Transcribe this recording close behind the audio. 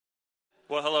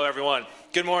Well, hello, everyone.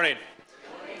 Good morning.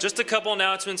 Just a couple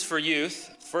announcements for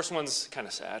youth. First one's kind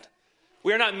of sad.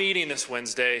 We are not meeting this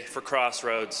Wednesday for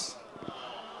Crossroads,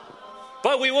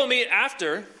 but we will meet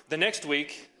after the next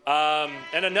week.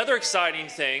 And another exciting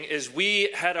thing is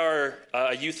we had our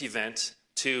youth event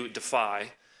to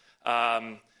Defy,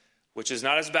 which is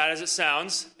not as bad as it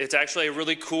sounds. It's actually a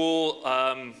really cool,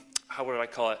 how would I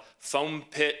call it, foam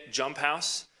pit jump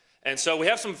house. And so we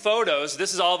have some photos.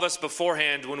 This is all of us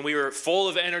beforehand when we were full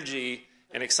of energy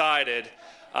and excited.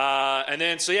 And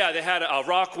then, they had a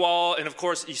rock wall. And, of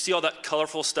course, you see all that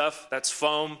colorful stuff. That's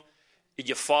foam.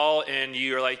 You fall, and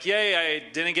you're like, yay, I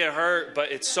didn't get hurt.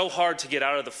 But it's so hard to get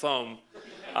out of the foam.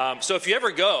 So if you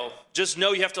ever go, just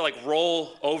know you have to,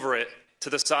 roll over it to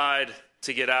the side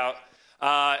to get out.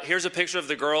 Here's a picture of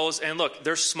the girls. And, look,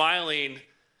 they're smiling.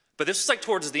 But this is,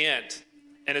 towards the end.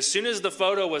 And as soon as the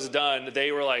photo was done,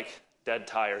 they were, dead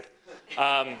tired.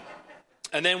 And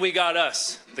then we got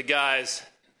us, the guys.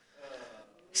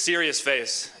 Serious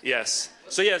face, yes.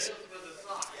 So, yes.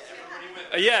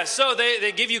 Yeah, so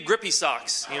they give you grippy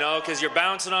socks, because you're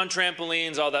bouncing on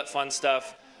trampolines, all that fun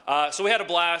stuff. So we had a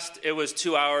blast. It was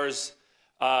 2 hours,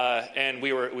 and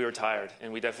we were tired.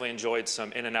 And we definitely enjoyed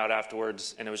some in and out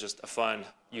afterwards, and it was just a fun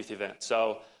youth event.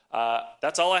 So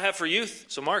that's all I have for youth.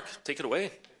 So, Mark, take it away.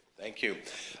 Thank you.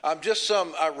 Just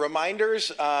some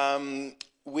reminders.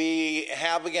 We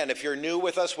have, again, if you're new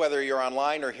with us, whether you're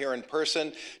online or here in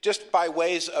person, just by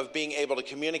ways of being able to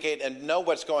communicate and know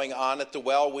what's going on at the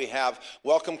well, we have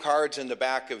welcome cards in the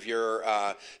back of your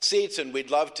seats, and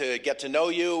we'd love to get to know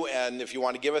you, and if you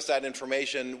want to give us that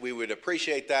information, we would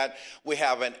appreciate that. We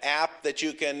have an app that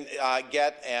you can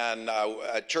get, and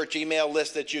a church email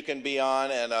list that you can be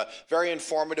on, and a very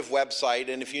informative website,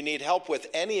 and if you need help with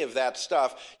any of that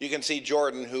stuff, you can see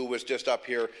Jordan, who was just up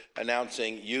here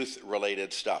announcing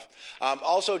youth-related stuff.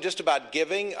 Also, just about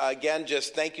giving, again,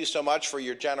 just thank you so much for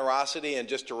your generosity, and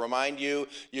just to remind you,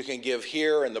 you can give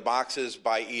here in the boxes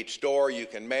by each door, you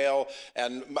can mail,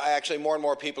 and actually more and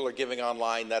more people are giving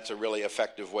online. That's a really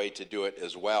effective way to do it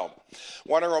as well.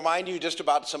 Want to remind you just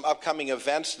about some upcoming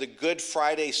events. The Good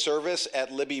Friday service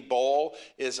at Libby Bowl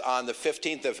is on the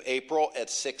 15th of April at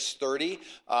 6:30.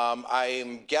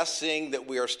 I'm guessing that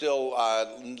we are still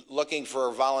looking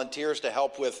for volunteers to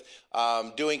help with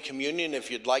doing communion. If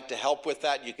you'd like to help with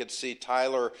that, you could see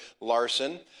Tyler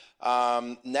Larson.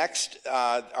 Next,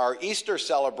 our Easter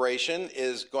celebration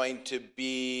is going to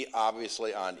be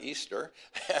obviously on Easter,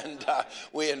 and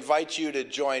we invite you to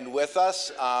join with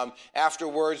us.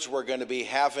 Afterwards, we're going to be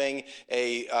having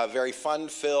a very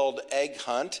fun-filled egg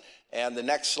hunt. And the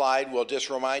next slide will just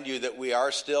remind you that we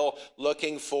are still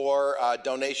looking for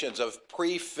donations of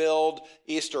pre-filled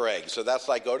Easter eggs. So that's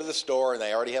go to the store and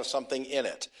they already have something in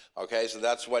it. Okay, so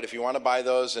that's what, if you want to buy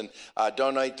those and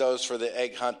donate those for the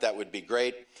egg hunt, that would be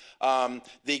great.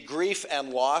 The Grief and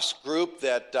Loss group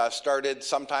that started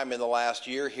sometime in the last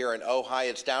year here in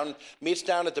Ojai, meets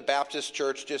down at the Baptist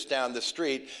Church just down the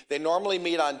street. They normally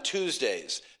meet on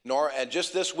Tuesdays. And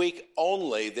just this week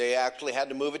only, they actually had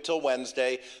to move it till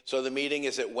Wednesday. So the meeting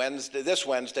is this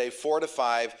Wednesday, 4 to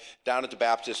 5, down at the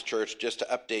Baptist Church, just to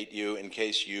update you in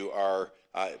case you are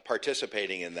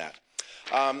participating in that.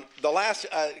 The last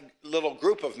little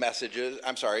group of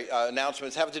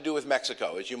announcements have to do with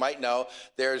Mexico. As you might know,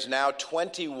 there's now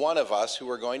 21 of us who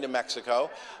are going to Mexico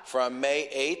from May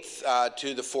 8th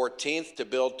to the 14th to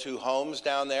build 2 homes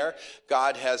down there.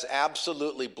 God has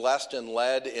absolutely blessed and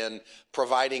led in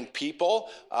providing people,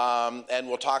 and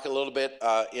we'll talk a little bit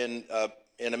in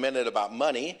a minute about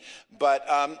money. But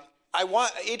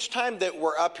each time that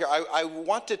we're up here, I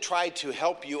want to try to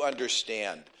help you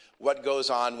understand what goes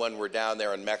on when we're down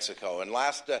there in Mexico. And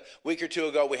last week or two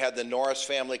ago, we had the Norris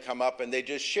family come up, and they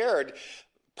just shared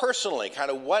personally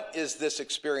kind of what is this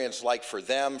experience like for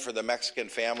them, for the Mexican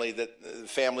families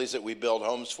that we build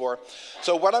homes for.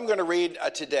 So what I'm going to read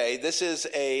today, this is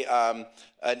an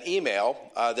email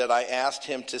that I asked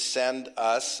him to send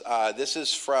us. This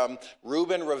is from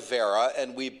Ruben Rivera,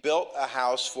 and we built a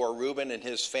house for Ruben and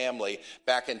his family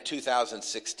back in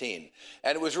 2016.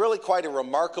 And it was really quite a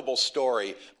remarkable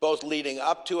story, both leading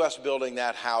up to us building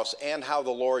that house and how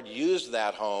the Lord used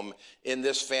that home in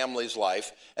this family's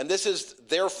life. And this is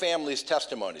their family's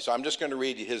testimony. So I'm just going to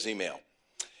read you his email.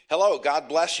 Hello, God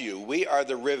bless you. We are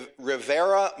the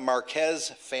Rivera Marquez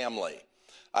family.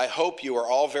 I hope you are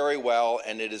all very well,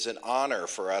 and it is an honor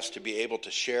for us to be able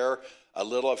to share a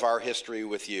little of our history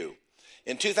with you.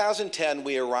 In 2010,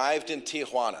 we arrived in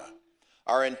Tijuana.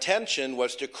 Our intention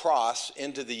was to cross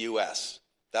into the U.S.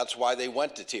 That's why they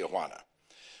went to Tijuana.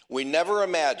 We never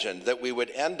imagined that we would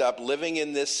end up living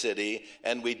in this city,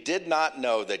 and we did not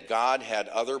know that God had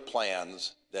other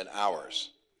plans than ours.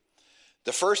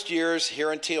 The first years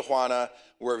here in Tijuana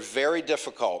were very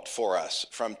difficult for us.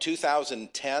 From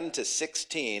 2010 to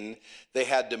 16, they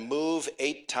had to move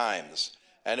 8 times.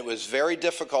 And it was very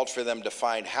difficult for them to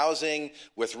find housing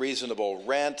with reasonable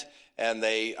rent. And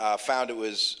they found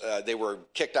they were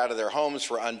kicked out of their homes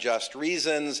for unjust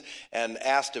reasons and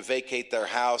asked to vacate their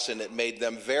house. And it made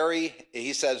them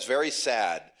he says, very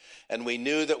sad. And we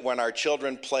knew that when our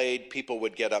children played, people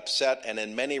would get upset. And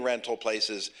in many rental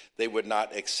places, they would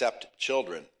not accept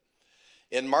children.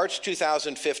 In March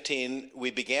 2015,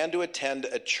 we began to attend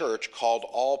a church called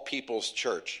All People's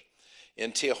Church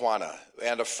in Tijuana,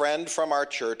 and a friend from our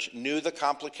church knew the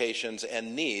complications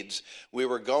and needs we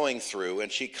were going through,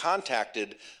 and she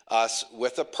contacted us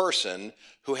with a person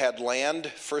who had land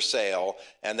for sale,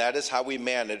 and that is how we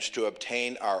managed to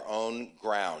obtain our own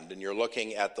ground. And you're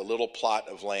looking at the little plot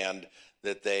of land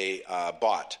that they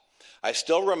bought. I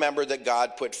still remember that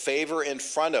God put favor in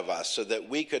front of us so that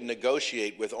we could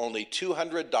negotiate with only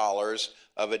 $200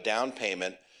 of a down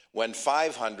payment when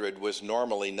 $500 was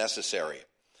normally necessary.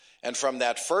 And from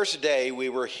that first day we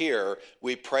were here,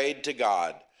 we prayed to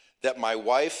God that my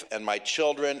wife and my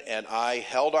children and I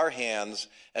held our hands,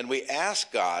 and we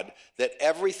asked God that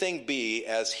everything be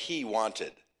as He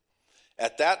wanted.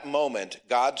 At that moment,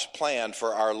 God's plan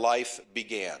for our life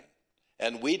began,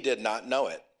 and we did not know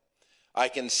it. I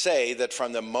can say that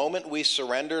from the moment we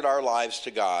surrendered our lives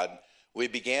to God, we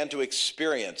began to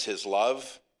experience His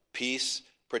love, peace,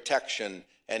 protection,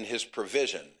 and His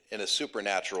provision in a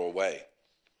supernatural way.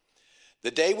 The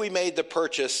day we made the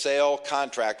purchase sale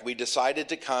contract, we decided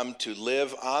to come to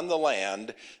live on the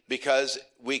land because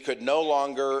we could no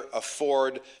longer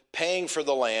afford paying for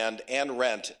the land and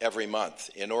rent every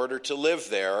month. In order to live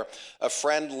there, a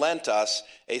friend lent us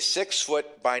a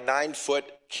 6-foot by 9-foot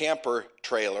camper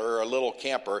trailer, or a little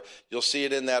camper. You'll see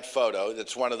it in that photo.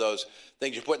 It's one of those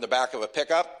things you put in the back of a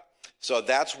pickup. So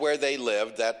that's where they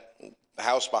lived. That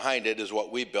house behind it is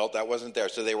what we built. That wasn't there.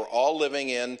 So they were all living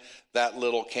in that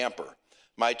little camper.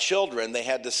 My children, they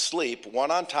had to sleep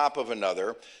one on top of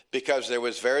another because there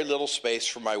was very little space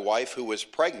for my wife, who was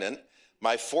pregnant,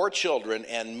 my 4 children,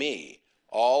 and me,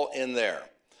 all in there.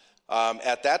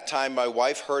 At that time, my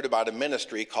wife heard about a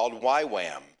ministry called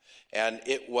YWAM, and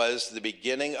it was the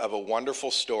beginning of a wonderful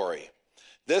story.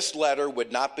 This letter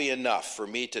would not be enough for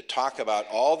me to talk about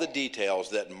all the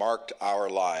details that marked our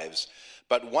lives.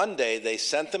 But one day they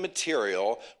sent the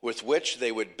material with which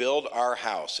they would build our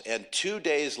house. And 2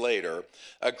 days later,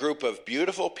 a group of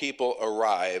beautiful people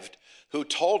arrived who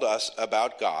told us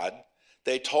about God.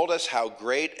 They told us how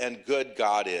great and good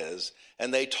God is.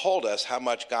 And they told us how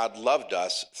much God loved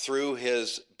us through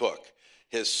His book,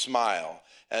 His smile.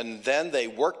 And then they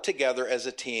worked together as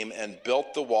a team and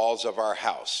built the walls of our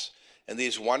house. And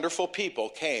these wonderful people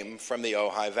came from the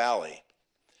Ojai Valley.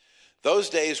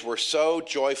 Those days were so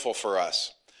joyful for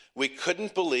us. We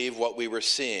couldn't believe what we were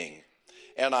seeing.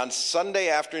 And on Sunday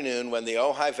afternoon, when the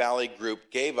Ojai Valley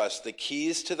group gave us the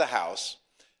keys to the house,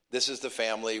 this is the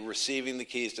family receiving the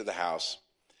keys to the house.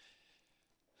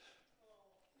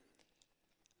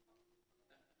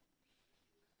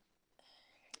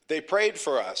 They prayed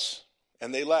for us,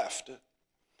 and they left.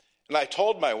 And I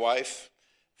told my wife,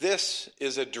 this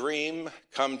is a dream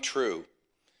come true.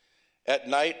 At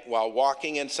night, while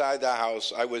walking inside the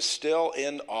house, I was still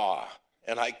in awe,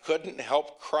 and I couldn't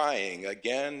help crying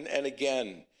again and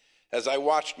again as I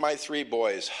watched my 3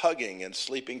 boys hugging and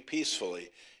sleeping peacefully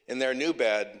in their new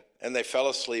bed, and they fell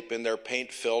asleep in their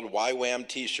paint-filled YWAM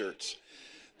t-shirts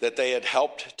that they had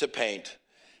helped to paint.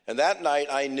 And that night,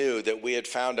 I knew that we had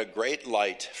found a great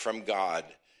light from God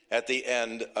at the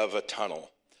end of a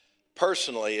tunnel.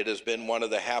 Personally, it has been one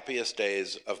of the happiest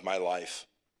days of my life.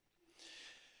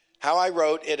 How I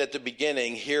wrote it at the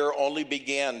beginning, here only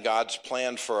began God's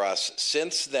plan for us.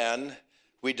 Since then,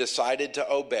 we decided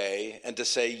to obey and to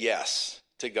say yes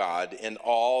to God in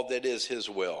all that is His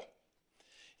will.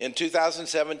 In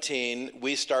 2017,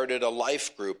 we started a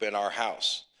life group in our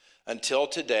house. Until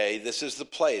today, this is the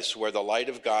place where the light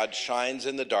of God shines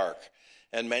in the dark,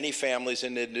 and many families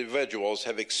and individuals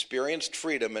have experienced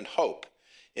freedom and hope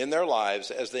in their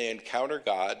lives as they encounter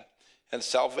God and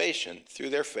salvation through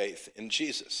their faith in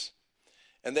Jesus.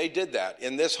 And they did that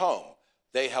in this home.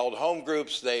 They held home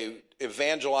groups. They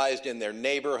evangelized in their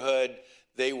neighborhood.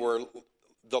 They were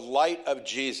the light of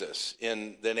Jesus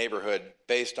in the neighborhood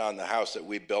based on the house that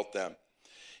we built them.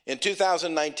 In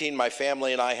 2019, my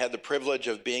family and I had the privilege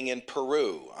of being in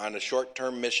Peru on a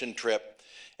short-term mission trip.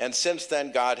 And since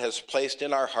then, God has placed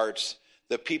in our hearts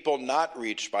the people not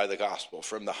reached by the gospel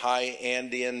from the high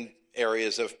Andean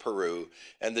areas of Peru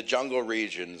and the jungle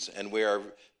regions, and we are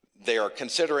they are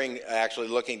considering actually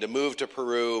looking to move to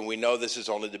Peru, and we know this is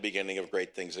only the beginning of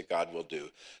great things that God will do.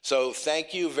 So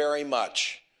thank you very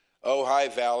much,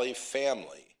 Ojai Valley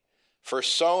family, for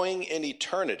sowing in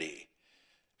eternity,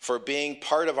 for being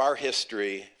part of our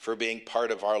history, for being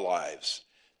part of our lives.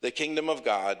 The kingdom of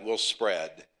God will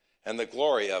spread, and the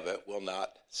glory of it will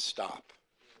not stop.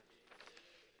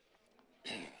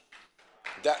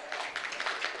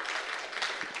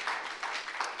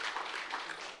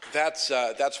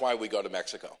 That's why we go to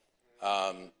Mexico.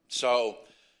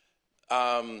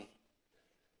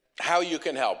 How you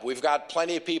can help. We've got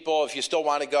plenty of people. If you still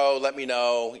want to go, let me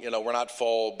know. We're not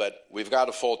full, but we've got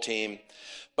a full team.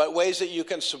 But ways that you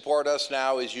can support us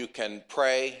now is you can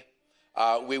pray.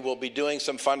 We will be doing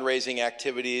some fundraising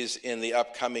activities in the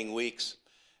upcoming weeks,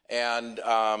 and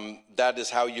that is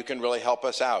how you can really help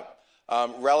us out.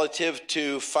 Relative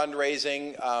to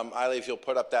fundraising, Eiley, if you'll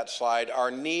put up that slide, our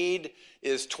need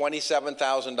is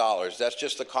 $27,000. That's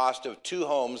just the cost of 2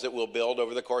 homes that we'll build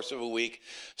over the course of a week.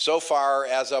 So far,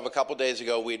 as of a couple days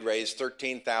ago, we'd raised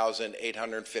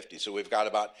 $13,850. So we've got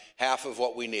about half of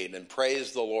what we need, and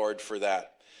praise the Lord for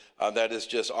that. That is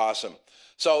just awesome.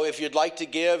 So if you'd like to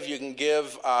give, you can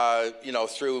give,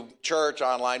 through church,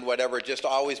 online, whatever. Just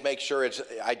always make sure it's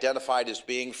identified as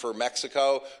being for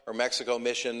Mexico or Mexico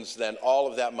missions. Then all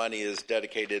of that money is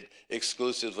dedicated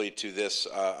exclusively to this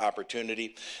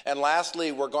opportunity. And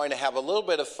lastly, we're going to have a little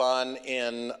bit of fun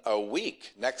in a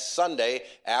week. Next Sunday,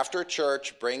 after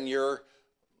church, bring your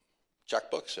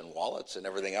checkbooks and wallets and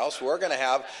everything else. We're going to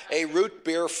have a root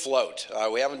beer float.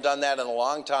 We haven't done that in a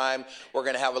long time. We're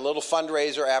going to have a little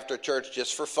fundraiser after church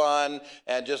just for fun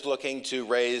and just looking to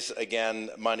raise, again,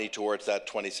 money towards that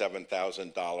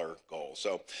 $27,000 goal.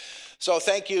 So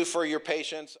thank you for your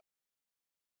patience.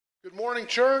 Good morning,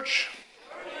 church.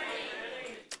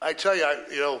 I tell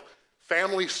you,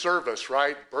 family service,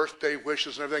 right? Birthday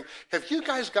wishes and everything. Have you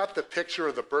guys got the picture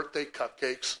of the birthday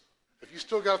cupcakes? Have you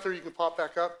still got it there? You can pop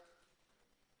back up.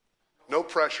 No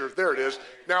pressure. There it is.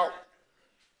 Now,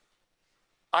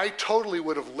 I totally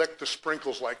would have licked the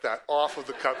sprinkles like that off of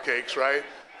the cupcakes, right,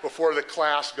 before the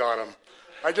class got them.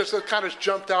 It kind of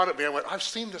jumped out at me. I went, I've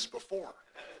seen this before.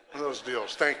 One of those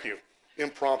deals. Thank you.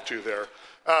 Impromptu there.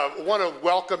 I want to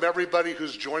welcome everybody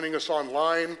who's joining us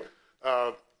online.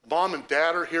 Mom and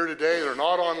Dad are here today. They're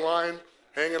not online,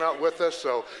 hanging out with us.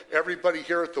 So everybody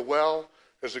here at the well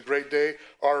is a great day.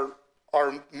 Our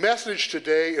message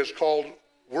today is called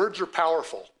Words Are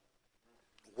Powerful.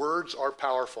 Words are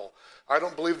powerful. I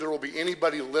don't believe there will be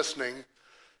anybody listening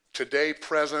today,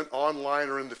 present, online,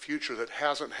 or in the future that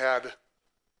hasn't had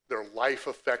their life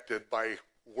affected by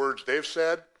words they've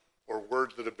said or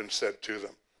words that have been said to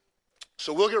them.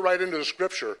 So we'll get right into the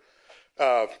scripture.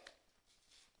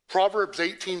 Proverbs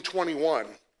 18:21.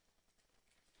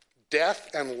 Death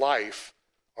and life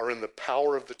are in the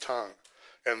power of the tongue,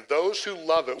 and those who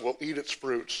love it will eat its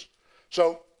fruits.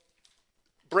 So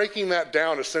breaking that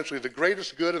down, essentially, the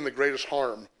greatest good and the greatest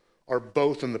harm are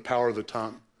both in the power of the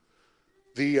tongue.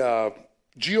 The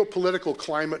geopolitical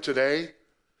climate today,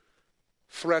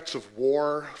 threats of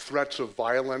war, threats of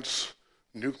violence,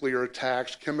 nuclear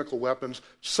attacks, chemical weapons,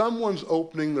 someone's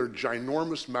opening their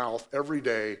ginormous mouth every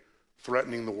day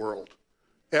threatening the world.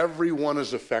 Everyone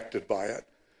is affected by it.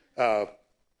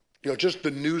 Just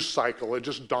the news cycle, it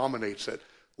just dominates it.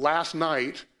 Last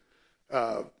night,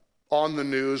 on the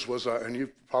news was, and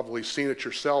you've probably seen it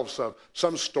yourselves,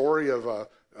 some story of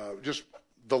just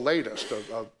the latest,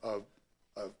 of a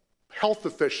health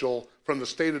official from the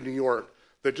state of New York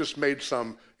that just made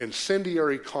some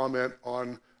incendiary comment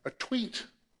on a tweet.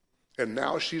 And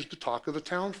now she's the talk of the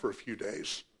town for a few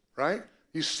days, right?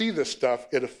 You see this stuff,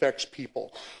 it affects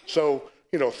people. So,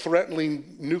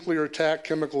 threatening nuclear attack,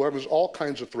 chemical weapons, all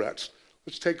kinds of threats.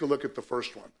 Let's take a look at the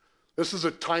first one. This is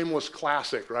a timeless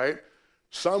classic, right?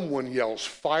 Someone yells,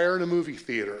 fire in a movie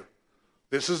theater.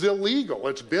 This is illegal.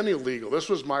 It's been illegal. This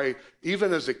was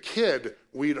even as a kid,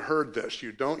 we'd heard this.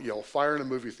 You don't yell fire in a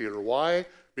movie theater. Why?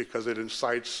 Because it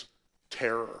incites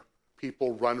terror.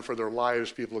 People run for their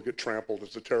lives. People get trampled.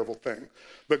 It's a terrible thing.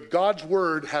 But God's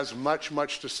word has much,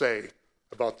 much to say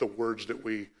about the words that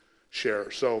we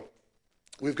share. So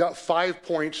we've got 5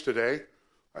 points today.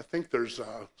 I think there's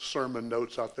sermon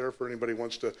notes out there for anybody who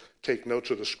wants to take notes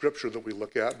of the scripture that we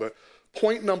look at. But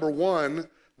point number 1,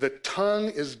 the tongue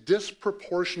is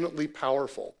disproportionately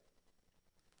powerful.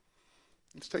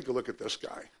 Let's take a look at this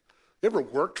guy. You ever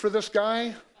worked for this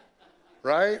guy?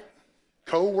 Right?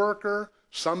 Co-worker,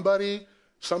 somebody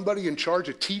in charge,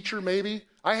 a teacher maybe.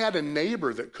 I had a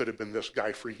neighbor that could have been this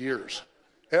guy for years.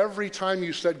 Every time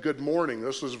you said good morning,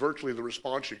 this was virtually the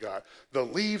response you got. The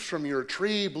leaves from your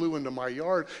tree blew into my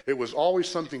yard. It was always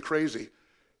something crazy.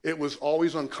 it was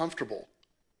always uncomfortable.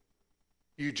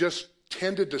 You just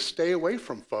tended to stay away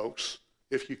from folks,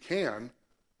 if you can,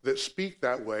 that speak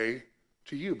that way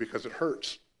to you because it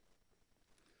hurts.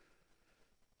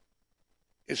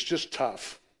 It's just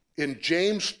tough. In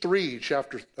James 3,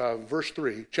 chapter 3, verse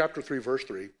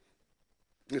 3,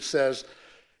 it says,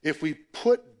 if we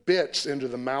put bits into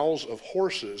the mouths of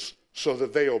horses so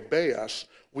that they obey us,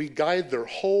 we guide their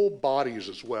whole bodies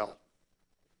as well.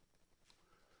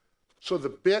 So the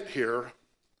bit here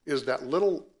is that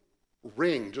little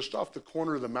ring just off the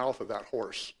corner of the mouth of that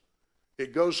horse.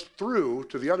 It goes through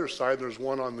to the other side. There's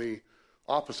one on the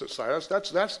opposite side.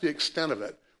 That's the extent of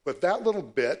it. But that little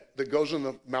bit that goes in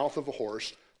the mouth of a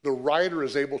horse, the rider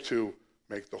is able to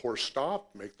make the horse stop,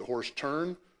 make the horse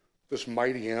turn, this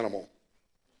mighty animal.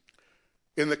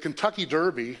 In the Kentucky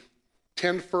Derby,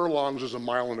 10 furlongs is 1.25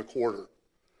 miles.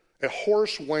 A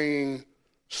horse weighing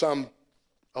some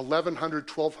 1,100,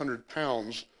 1,200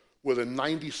 pounds with a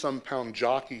 90-some pound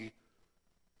jockey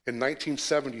in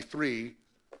 1973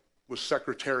 was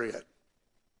Secretariat.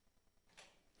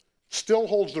 Still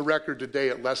holds the record today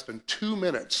at less than 2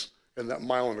 minutes in that 1.25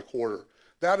 miles.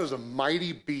 That is a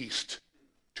mighty beast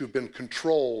to have been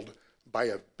controlled by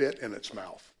a bit in its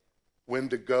mouth. When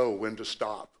to go, when to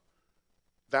stop.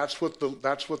 That's what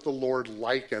the Lord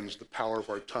likens the power of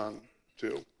our tongue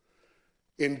to.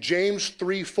 In James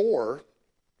 3:4,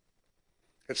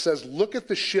 it says, look at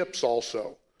the ships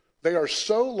also. They are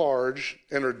so large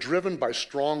and are driven by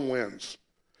strong winds.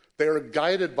 They are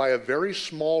guided by a very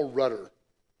small rudder,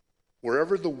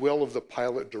 wherever the will of the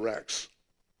pilot directs.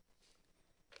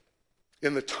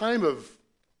 In the time of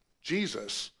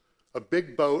Jesus, a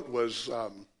big boat was,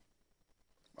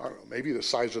 maybe the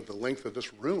size of the length of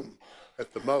this room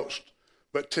at the most.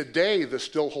 But today, this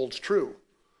still holds true.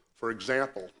 For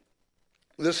example,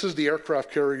 this is the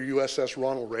aircraft carrier USS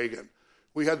Ronald Reagan.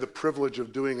 We had the privilege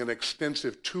of doing an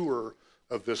extensive tour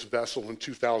of this vessel in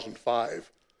 2005. It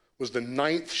was the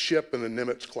 9th ship in the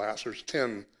Nimitz class. There's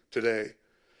 10 today.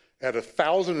 At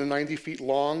 1,090 feet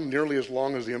long, nearly as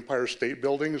long as the Empire State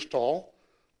Building is tall,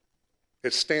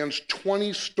 it stands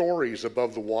 20 stories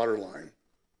above the waterline.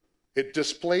 It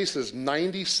displaces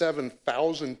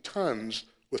 97,000 tons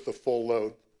with a full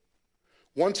load.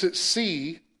 Once at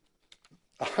sea,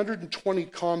 120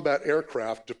 combat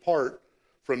aircraft depart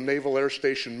from Naval Air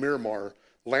Station Miramar,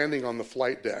 landing on the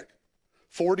flight deck.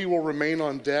 40 will remain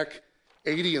on deck,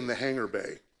 80 in the hangar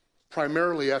bay,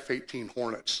 primarily F-18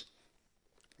 Hornets.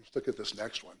 Let's look at this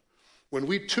next one. When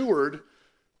we toured,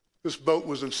 this boat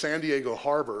was in San Diego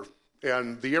Harbor,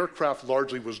 and the aircraft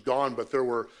largely was gone, but there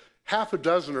were half a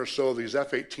dozen or so of these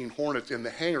F-18 Hornets in the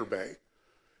hangar bay.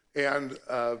 And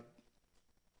an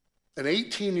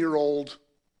 18-year-old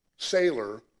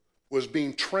sailor was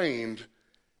being trained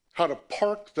how to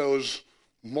park those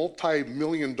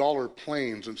multi-million-dollar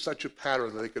planes in such a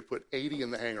pattern that they could put 80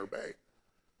 in the hangar bay.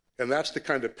 And that's the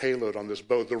kind of payload on this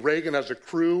boat. The Reagan has a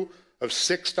crew of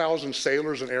 6,000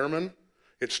 sailors and airmen.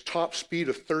 Its top speed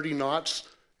of 30 knots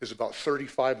is about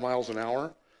 35 miles an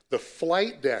hour. The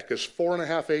flight deck is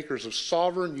 4.5 acres of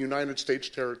sovereign United States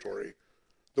territory.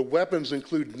 The weapons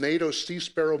include NATO Sea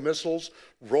Sparrow missiles,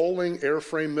 rolling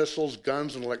airframe missiles,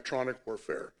 guns, and electronic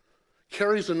warfare.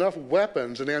 Carries enough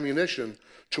weapons and ammunition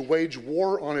to wage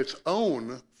war on its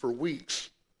own for weeks.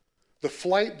 The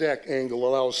flight deck angle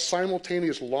allows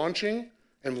simultaneous launching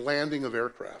and landing of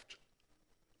aircraft.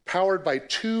 Powered by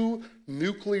 2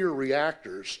 nuclear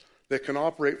reactors that can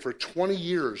operate for 20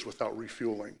 years without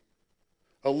refueling.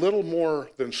 A little more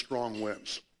than strong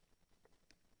winds.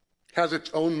 Has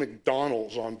its own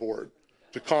McDonald's on board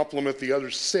to complement the other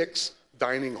 6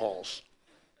 dining halls.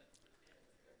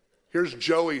 Here's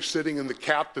Joey sitting in the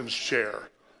captain's chair,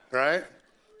 right?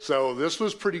 So this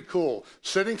was pretty cool.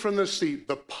 Sitting from this seat,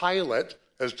 the pilot,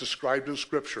 as described in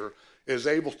Scripture, is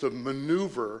able to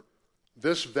maneuver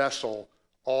this vessel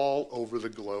all over the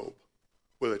globe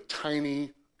with a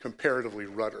tiny, comparatively,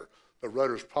 rudder. The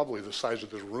rudder is probably the size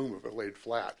of this room if it laid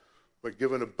flat, but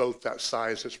given a boat that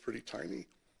size, it's pretty tiny.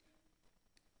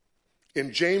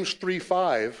 In James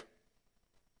 3:5,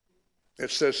 it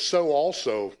says, so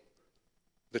also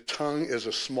the tongue is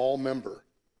a small member,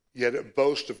 yet it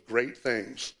boasts of great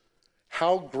things.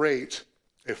 How great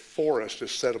a forest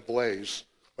is set ablaze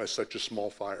by such a small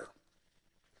fire.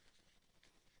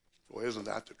 Boy, isn't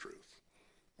that the truth?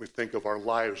 We think of our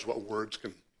lives, what words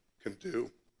can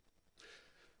do.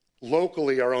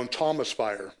 Locally, our own Thomas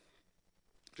Fire,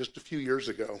 just a few years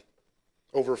ago,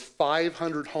 over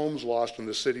 500 homes lost in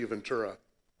the city of Ventura,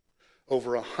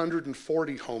 over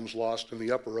 140 homes lost in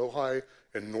the Upper Ojai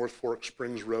and North Fork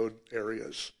Springs Road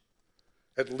areas.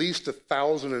 At least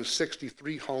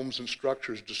 1,063 homes and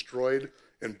structures destroyed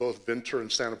in both Ventura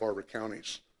and Santa Barbara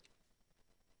counties.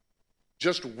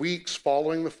 Just weeks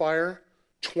following the fire,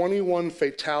 21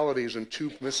 fatalities and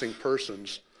 2 missing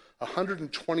persons,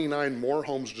 129 more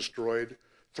homes destroyed,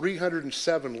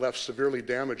 307 left severely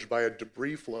damaged by a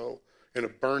debris flow in a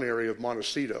burn area of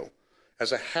Montecito,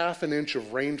 as a half an inch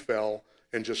of rain fell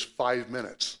in just 5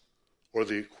 minutes, or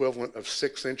the equivalent of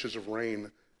 6 inches of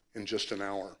rain in just an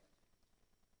hour.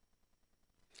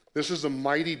 This is a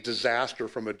mighty disaster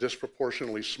from a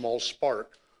disproportionately small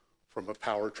spark from a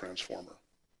power transformer.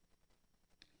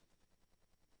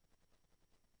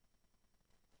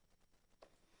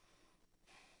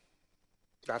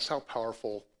 That's how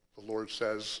powerful the Lord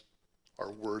says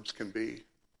our words can be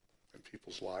in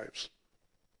people's lives.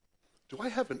 Do I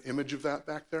have an image of that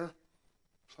back there?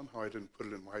 Somehow I didn't put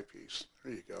it in my piece.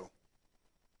 There you go.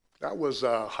 That was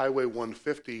Highway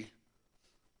 150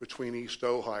 between East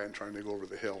Ojai and trying to go over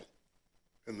the hill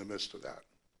in the midst of that.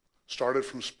 Started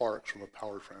from sparks from a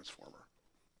power transformer.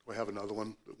 Do I have another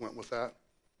one that went with that?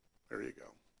 There you go.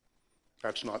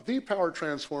 That's not the power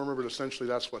transformer, but essentially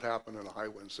that's what happened in a high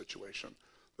wind situation.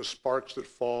 The sparks that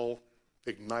fall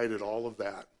ignited all of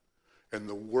that. And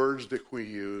the words that we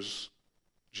use,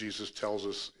 Jesus tells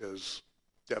us, is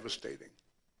devastating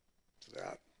to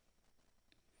that.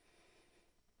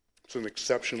 It's an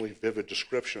exceptionally vivid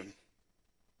description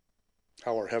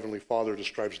how our Heavenly Father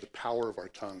describes the power of our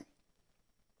tongue.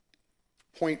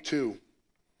 Point 2,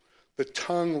 the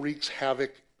tongue wreaks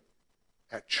havoc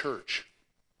at church.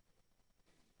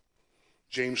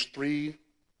 James 3,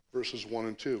 verses 1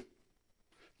 and 2.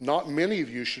 Not many of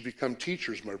you should become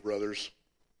teachers, my brothers,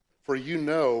 for you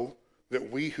know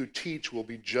that we who teach will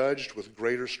be judged with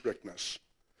greater strictness.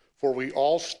 For we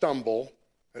all stumble,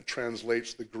 that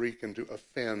translates the Greek into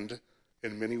offend,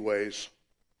 in many ways.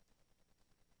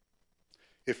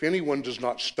 If anyone does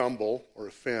not stumble or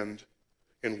offend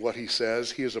in what he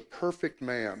says, he is a perfect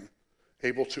man,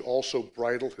 able to also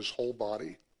bridle his whole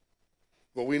body.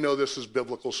 Well, we know this is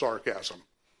biblical sarcasm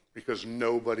because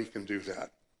nobody can do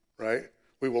that, right?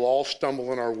 We will all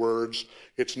stumble in our words.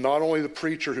 It's not only the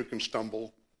preacher who can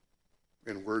stumble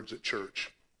in words at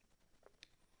church.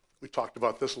 We talked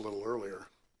about this a little earlier,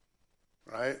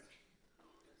 right?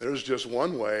 There's just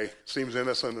one way. Seems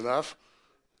innocent enough.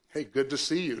 Hey, good to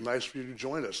see you. Nice for you to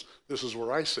join us. This is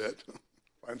where I sit.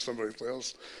 Find somebody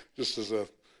else, just as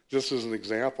an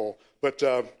example. But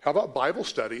how about Bible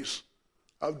studies?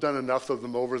 I've done enough of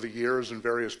them over the years in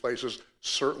various places.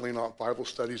 Certainly not Bible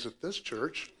studies at this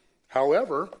church.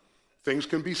 However, things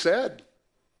can be said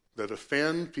that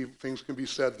offend. Things can be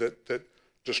said that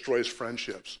destroys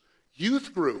friendships.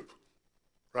 Youth group,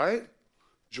 right?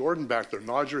 Jordan back there,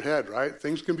 nod your head, right?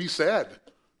 Things can be said.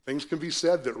 Things can be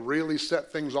said that really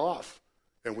set things off,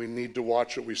 and we need to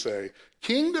watch what we say.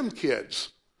 Kingdom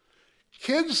kids.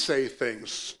 Kids say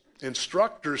things.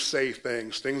 Instructors say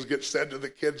things. Things get said to the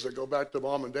kids that go back to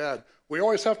mom and dad. We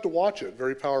always have to watch it.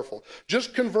 Very powerful.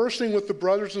 Just conversing with the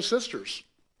brothers and sisters.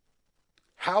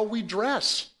 How we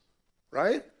dress,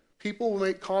 right? People will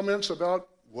make comments about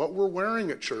what we're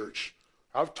wearing at church.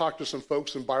 I've talked to some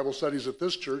folks in Bible studies at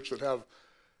this church that have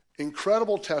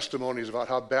incredible testimonies about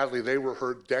how badly they were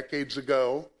hurt decades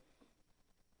ago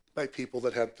by people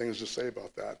that had things to say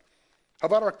about that. How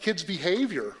about our kids'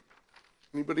 behavior?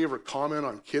 Anybody ever comment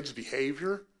on kids'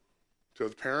 behavior to a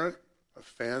parent?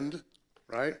 Offend,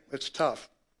 right? It's tough.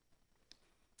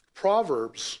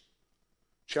 Proverbs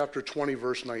chapter 20,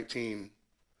 verse 19.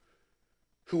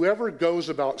 Whoever goes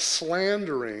about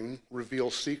slandering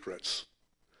reveals secrets.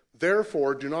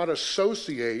 Therefore, do not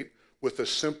associate with a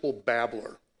simple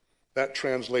babbler. That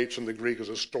translates in the Greek as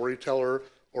a storyteller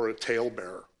or a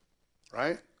talebearer,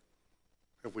 right?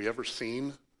 Have we ever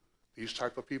seen these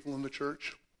type of people in the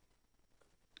church?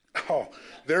 Oh,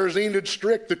 there's Enid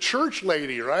Strick, the church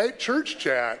lady, right? Church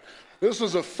chat. This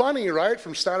is a funny, right,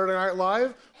 from Saturday Night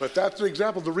Live, but that's an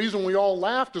example. The reason we all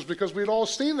laughed is because we'd all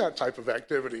seen that type of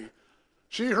activity.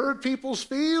 She hurt people's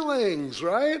feelings,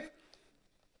 right?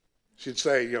 She'd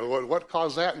say, what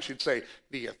caused that? And she'd say,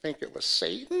 do you think it was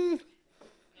Satan?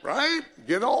 Right?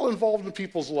 Get all involved in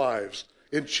people's lives.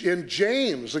 In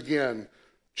James, again,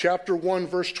 chapter 1,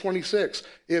 verse 26,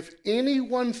 if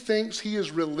anyone thinks he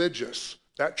is religious,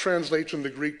 that translates in the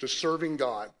Greek to serving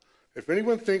God. If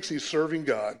anyone thinks he's serving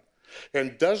God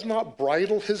and does not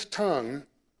bridle his tongue,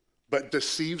 but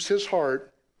deceives his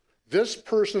heart, this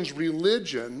person's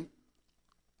religion,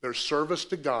 their service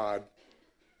to God,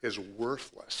 is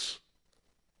worthless.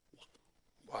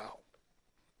 Wow,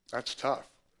 that's tough.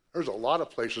 There's a lot of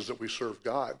places that we serve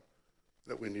God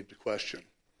that we need to question.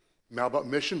 Now about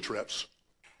mission trips,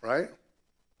 right?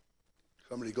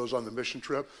 Somebody goes on the mission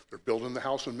trip, they're building the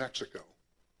house in Mexico.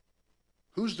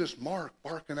 Who's this Mark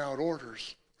barking out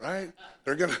orders, right?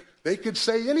 They could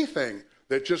say anything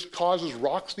that just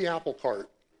rocks the apple cart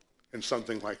and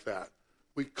something like that.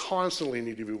 We constantly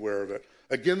need to be aware of it.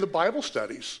 Again, the Bible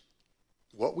studies,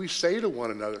 what we say to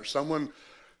one another.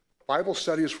 Bible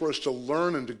study is for us to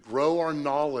learn and to grow our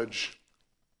knowledge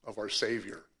of our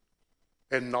Savior.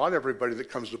 And not everybody that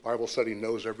comes to Bible study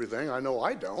knows everything. I know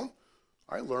I don't.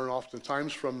 I learn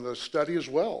oftentimes from the study as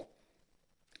well.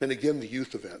 And again, the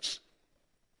youth events.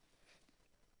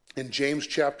 In James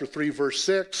chapter 3, verse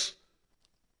 6,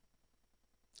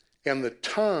 and the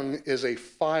tongue is a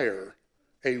fire,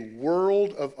 a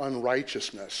world of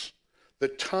unrighteousness. The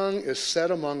tongue is set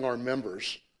among our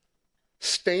members,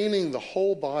 staining the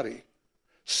whole body,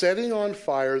 setting on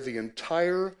fire the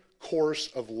entire course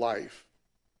of life,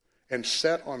 and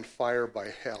set on fire by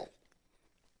hell.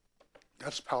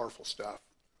 That's powerful stuff.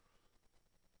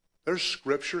 There's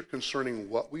scripture concerning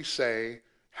what we say,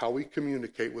 how we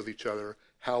communicate with each other,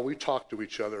 how we talk to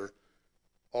each other,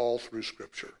 all through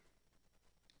scripture,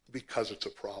 because it's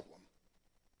a problem.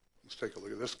 Let's take a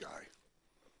look at this guy.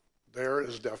 There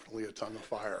is definitely a tongue of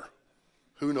fire.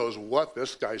 Who knows what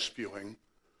this guy's spewing,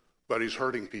 but he's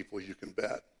hurting people, you can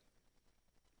bet.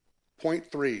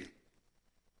 Point 3.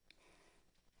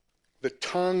 The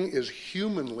tongue is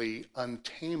humanly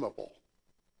untamable.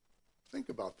 Think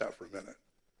about that for a minute.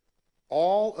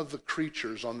 All of the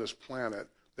creatures on this planet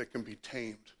that can be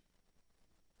tamed.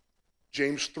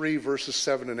 James 3, verses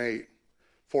 7 and 8.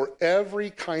 For every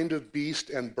kind of beast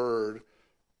and bird,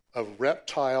 of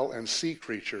reptile and sea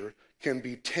creature can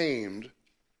be tamed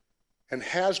and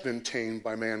has been tamed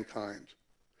by mankind.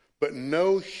 But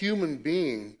no human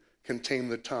being can tame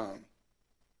the tongue.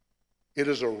 It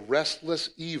is a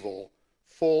restless evil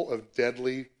full of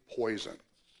deadly poison.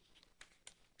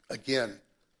 Again,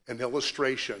 an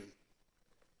illustration.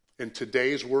 In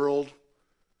today's world,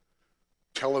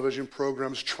 television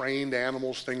programs, trained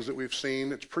animals, things that we've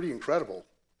seen, it's pretty incredible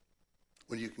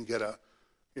when you can get a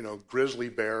grizzly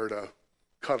bear to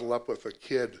cuddle up with a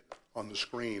kid on the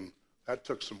screen. That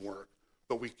took some work.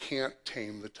 But we can't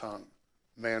tame the tongue.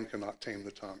 Man cannot tame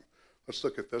the tongue. Let's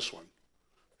look at this one.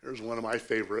 Here's one of my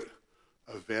favorite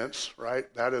events,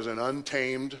 right? That is an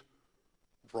untamed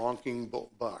bronking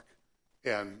buck.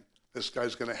 And this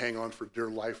guy's going to hang on for dear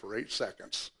life for 8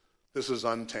 seconds. This is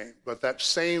untamed. But that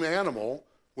same animal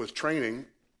with training,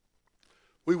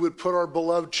 we would put our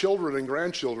beloved children and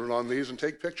grandchildren on these and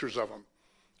take pictures of them.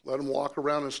 Let them walk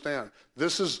around and stand.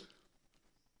 This is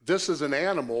an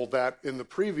animal that in the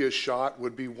previous shot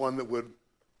would be one that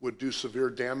would do severe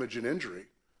damage and injury.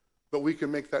 But we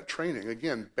can make that training.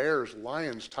 Again, bears,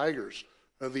 lions, tigers.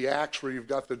 The axe where you've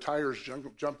got the tigers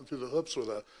jumping through the hoops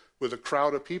with a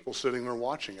crowd of people sitting there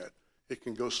watching it. It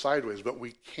can go sideways, but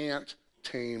we can't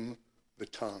tame the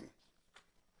tongue.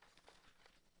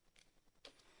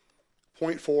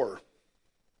 Point 4.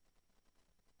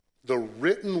 The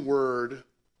written word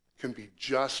can be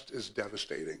just as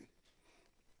devastating.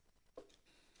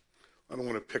 I don't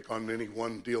want to pick on any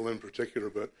one deal in particular,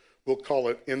 but we'll call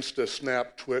it Insta,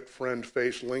 Snap, Twit, Friend,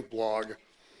 Face, Link, Blog.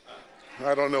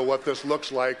 I don't know what this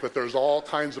looks like, but there's all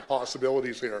kinds of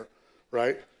possibilities here,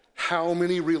 right? How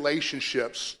many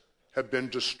relationships have been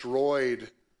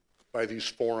destroyed by these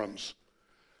forums?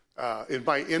 In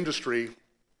my industry,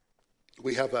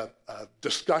 we have a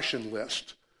discussion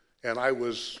list, and I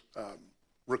was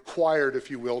required,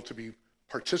 if you will, to be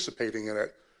participating in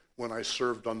it when I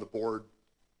served on the board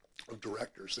of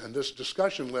directors. And this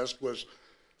discussion list was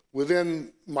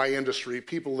within my industry,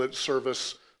 people that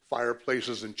service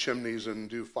fireplaces and chimneys and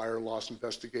do fire loss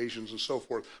investigations and so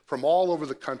forth from all over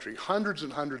the country. Hundreds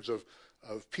and hundreds of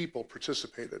people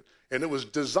participated. And it was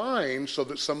designed so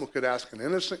that someone could ask an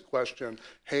innocent question,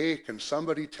 hey, can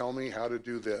somebody tell me how to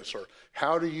do this? Or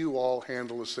how do you all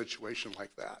handle a situation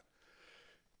like that?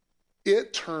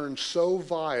 It turned so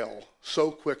vile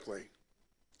so quickly.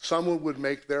 Someone would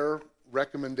make their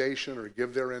recommendation or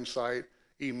give their insight.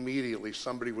 Immediately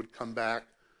somebody would come back,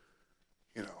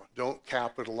 don't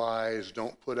capitalize,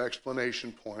 don't put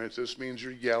explanation points. This means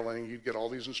you're yelling. You'd get all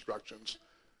these instructions.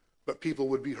 But people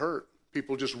would be hurt.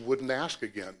 People just wouldn't ask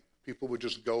again. People would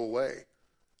just go away.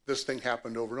 This thing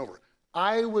happened over and over.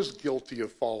 I was guilty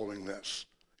of following this.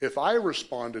 If I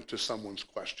responded to someone's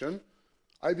question,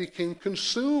 I became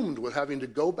consumed with having to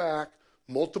go back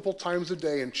multiple times a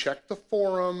day and check the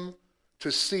forum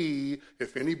to see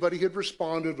if anybody had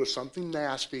responded with something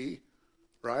nasty,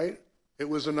 right? It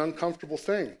was an uncomfortable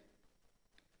thing.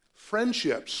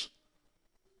 Friendships,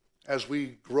 as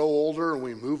we grow older and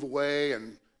we move away,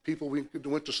 and people we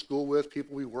went to school with,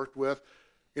 people we worked with,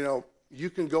 you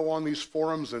can go on these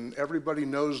forums and everybody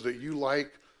knows that you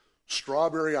like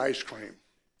strawberry ice cream,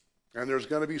 And there's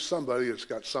going to be somebody that's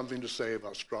got something to say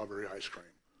about strawberry ice cream.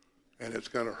 And it's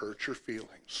going to hurt your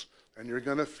feelings. And you're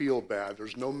going to feel bad.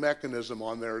 There's no mechanism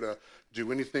on there to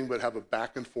do anything but have a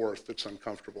back and forth that's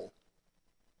uncomfortable.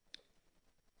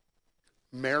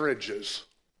 Marriages.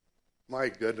 My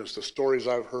goodness, the stories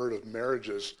I've heard of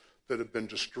marriages that have been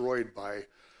destroyed by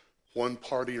one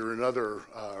party or another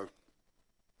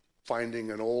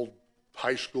finding an old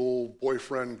high school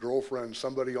boyfriend, girlfriend,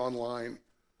 somebody online,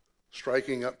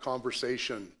 striking up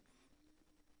conversation.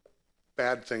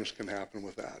 Bad things can happen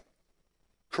with that.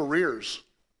 Careers.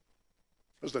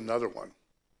 There's another one.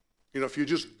 If you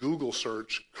just Google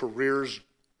search careers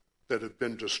that have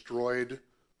been destroyed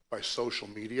by social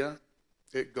media,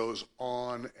 it goes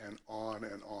on and on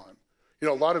and on.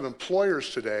 A lot of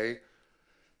employers today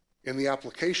in the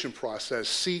application process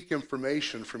seek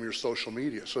information from your social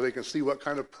media so they can see what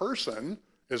kind of person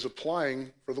is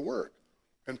applying for the work.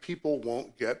 And people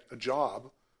won't get a job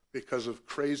because of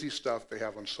crazy stuff they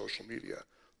have on social media.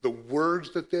 The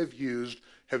words that they've used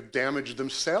have damaged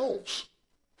themselves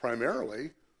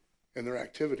primarily in their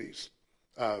activities.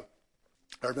 I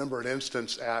remember an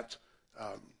instance at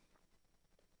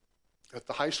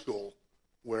the high school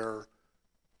where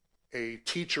a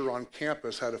teacher on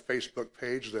campus had a Facebook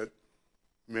page that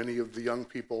many of the young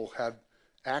people had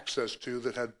access to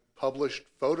that had published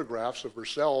photographs of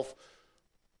herself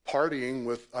partying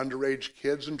with underage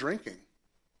kids and drinking.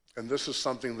 And this is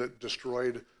something that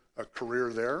destroyed a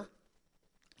career there.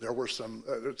 There were some,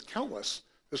 it's countless.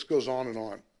 This goes on and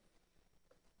on.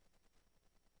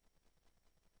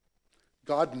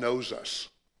 God knows us.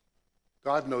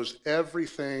 God knows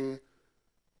everything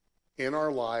in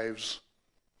our lives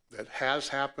that has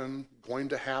happened, going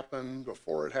to happen,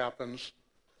 before it happens.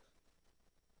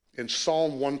 In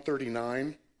Psalm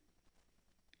 139,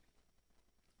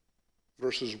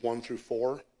 verses 1 through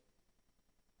 4,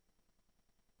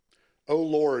 O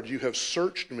Lord, you have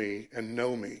searched me and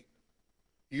know me.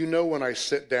 You know when I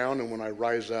sit down and when I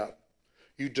rise up.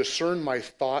 You discern my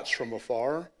thoughts from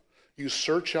afar. You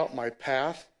search out my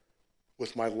path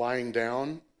with my lying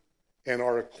down and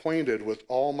are acquainted with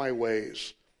all my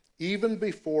ways. Even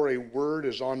before a word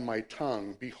is on my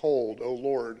tongue, behold, O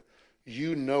Lord,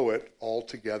 you know it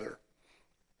altogether.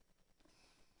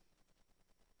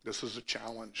 This is a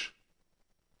challenge.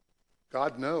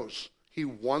 God knows. He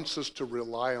wants us to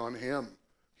rely on him.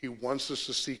 He wants us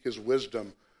to seek his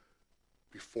wisdom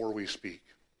before we speak.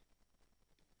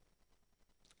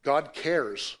 God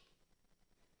cares.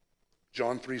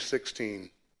 John 3:16.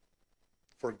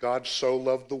 For God so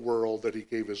loved the world that he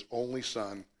gave his only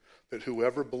Son, that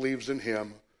whoever believes in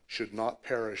him should not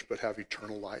perish but have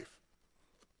eternal life.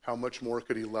 How much more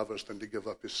could he love us than to give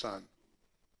up his Son?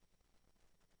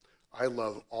 I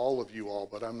love all of you all,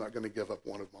 but I'm not going to give up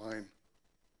one of mine.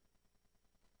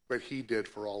 But he did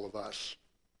for all of us.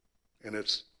 And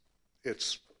it's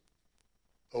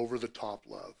over the top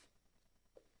love.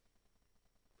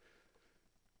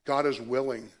 God is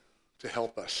willing to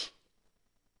help us.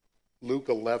 Luke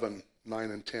 11,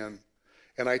 9 and 10.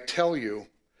 And I tell you,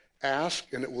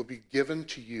 ask and it will be given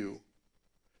to you.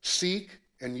 Seek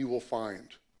and you will find.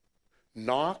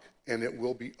 Knock and it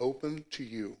will be opened to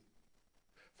you.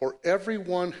 For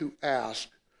everyone who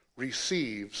asks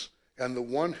receives, and the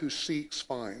one who seeks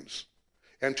finds.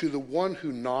 And to the one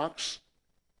who knocks,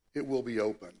 it will be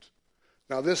opened.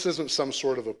 Now, this isn't some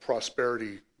sort of a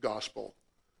prosperity gospel.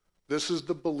 This is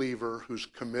the believer who's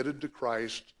committed to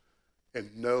Christ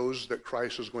and knows that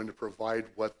Christ is going to provide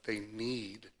what they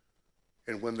need.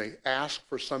 And when they ask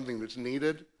for something that's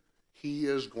needed, he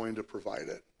is going to provide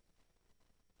it.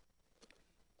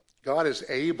 God is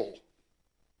able.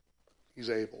 He's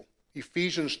able.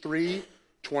 Ephesians 3,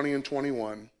 20 and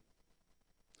 21.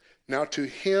 Now to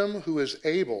him who is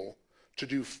able to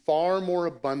do far more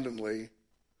abundantly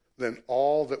than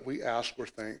all that we ask or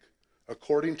think,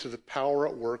 according to the power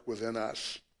at work within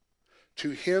us.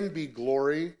 To him be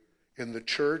glory in the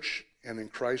church and in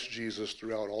Christ Jesus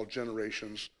throughout all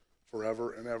generations,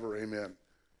 forever and ever. Amen.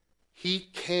 He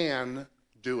can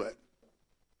do it.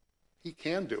 He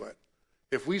can do it.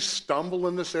 If we stumble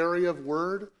in this area of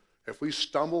word, if we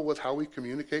stumble with how we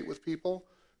communicate with people,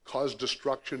 cause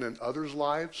destruction in others'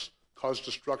 lives, cause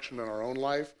destruction in our own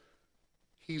life,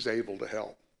 he's able to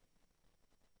help.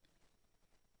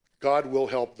 God will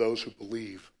help those who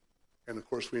believe. And of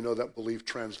course, we know that belief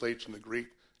translates in the Greek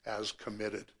as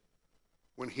committed.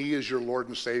 When he is your Lord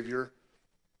and Savior,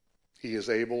 he is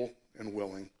able and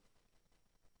willing.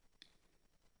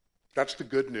 That's the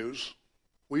good news.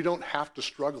 We don't have to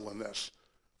struggle in this.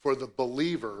 For the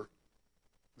believer,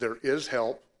 there is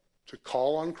help to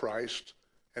call on Christ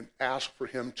and ask for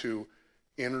him to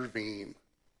intervene.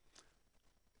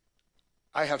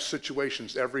 I have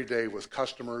situations every day with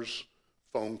customers,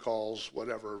 phone calls,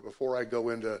 whatever. Before I go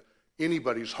into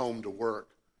anybody's home to work,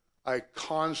 I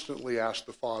constantly ask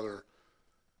the Father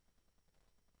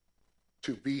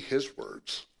to be his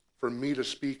words, for me to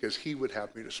speak as he would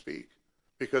have me to speak.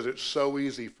 Because it's so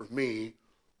easy for me,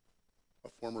 a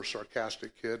former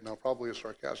sarcastic kid, now probably a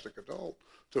sarcastic adult,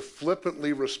 to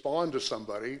flippantly respond to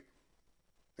somebody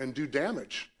and do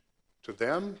damage to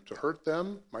them, to hurt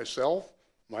them, myself,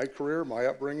 my career, my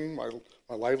upbringing, my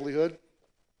livelihood.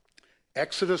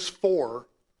 Exodus 4,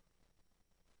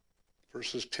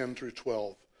 verses 10 through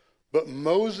 12. But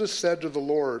Moses said to the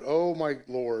Lord, "Oh, my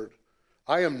Lord,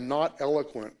 I am not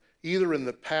eloquent, either in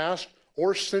the past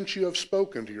or since you have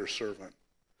spoken to your servant,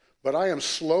 but I am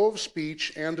slow of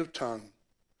speech and of tongue."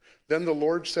 Then the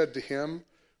Lord said to him,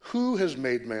 "Who has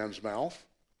made man's mouth?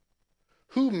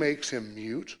 Who makes him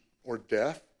mute or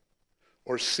deaf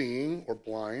or seeing or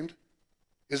blind?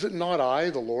 Is it not I,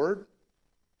 the Lord?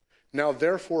 Now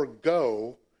therefore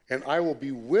go, and I will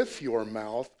be with your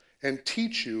mouth and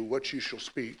teach you what you shall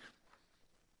speak."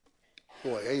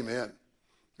 Boy, amen.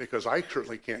 Because I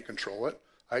certainly can't control it.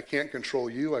 I can't control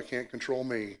you. I can't control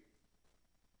me.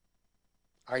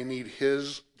 I need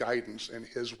his guidance and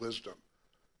his wisdom.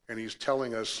 And he's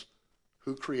telling us,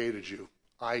 who created you?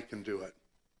 I can do it.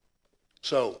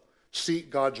 So, seek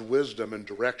God's wisdom and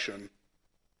direction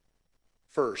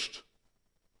first.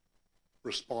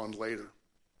 Respond later.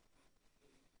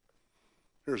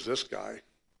 Here's this guy,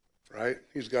 right?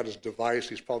 He's got his device.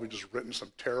 He's probably just written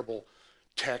some terrible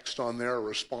text on there, a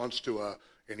response to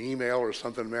an email or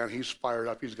something. Man, he's fired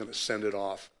up. He's going to send it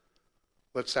off.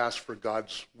 Let's ask for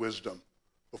God's wisdom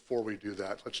before we do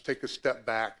that. Let's take a step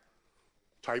back,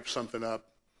 type something up,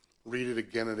 read it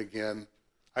again and again.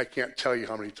 I can't tell you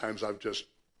how many times I've just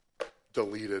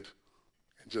deleted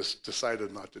and just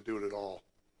decided not to do it at all.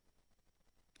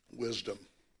 Wisdom.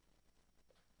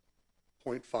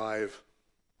 Point 5.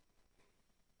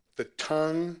 The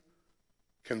tongue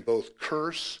can both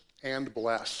curse and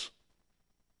bless.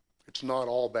 It's not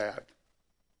all bad.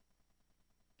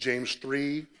 James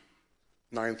 3,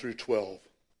 9 through 12.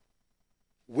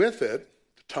 With it,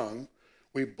 the tongue,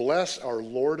 we bless our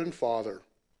Lord and Father,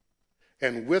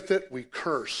 and with it we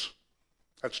curse.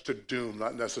 That's to doom,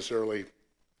 not necessarily,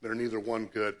 they're neither one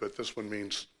good, but this one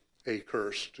means a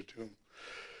curse, to doom.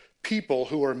 People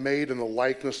who are made in the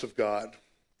likeness of God.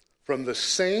 From the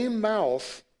same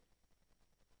mouth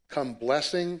come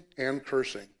blessing and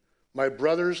cursing. My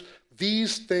brothers,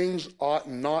 these things ought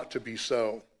not to be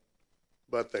so,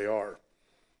 but they are.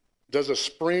 Does a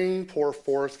spring pour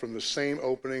forth from the same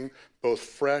opening both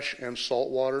fresh and salt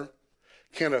water?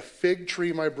 Can a fig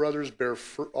tree, my brothers, bear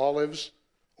olives,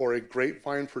 or a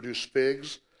grapevine produce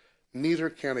figs? Neither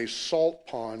can a salt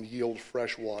pond yield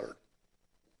fresh water.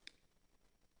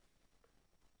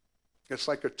 It's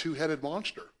like a two-headed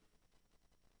monster,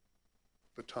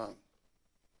 the tongue.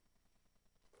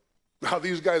 Now,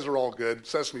 these guys are all good,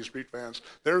 Sesame Street fans.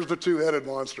 There's the two-headed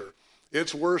monster.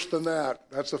 It's worse than that.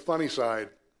 That's the funny side.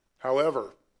 However,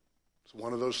 it's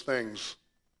one of those things.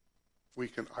 We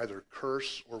can either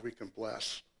curse or we can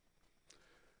bless.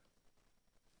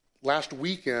 Last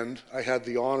weekend, I had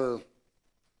the honor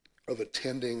of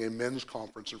attending a men's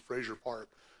conference in Fraser Park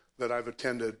that I've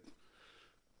attended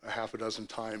a half a dozen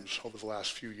times over the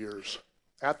last few years.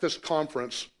 At this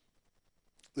conference,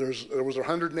 there was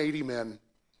 180 men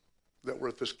that were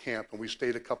at this camp, and we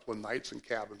stayed a couple of nights in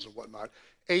cabins and whatnot.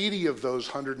 80 of those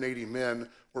 180 men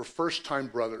were first-time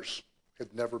brothers,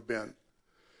 had never been.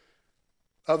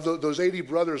 Of those 80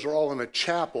 brothers are all in a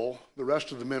chapel. The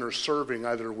rest of the men are serving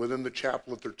either within the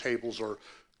chapel at their tables or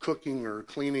cooking or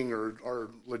cleaning or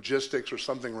logistics or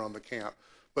something around the camp.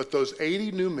 But those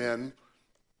 80 new men,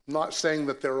 not saying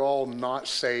that they're all not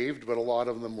saved, but a lot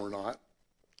of them were not.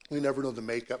 We never know the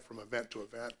makeup from event to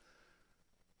event.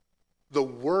 The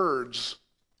words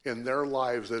in their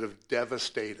lives that have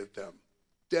devastated them,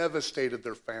 devastated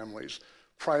their families.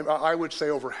 I would say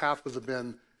over half of the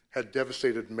men had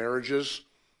devastated marriages.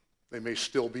 They may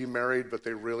still be married, but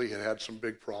they really had some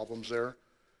big problems there.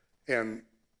 And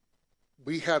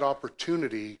we had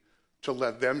opportunity to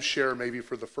let them share, maybe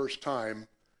for the first time,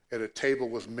 at a table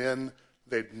with men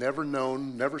they'd never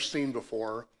known, never seen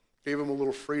before, gave them a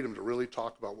little freedom to really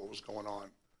talk about what was going on.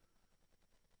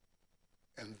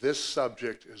 And this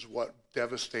subject is what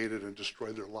devastated and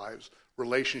destroyed their lives.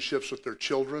 Relationships with their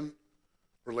children,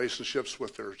 relationships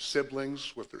with their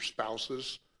siblings, with their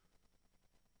spouses,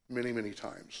 many, many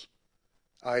times.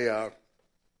 I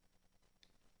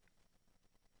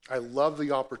love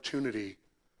the opportunity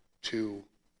to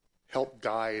help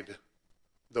guide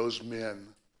those men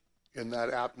in that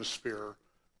atmosphere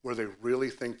where they really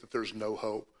think that there's no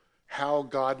hope. How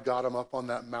God got them up on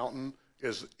that mountain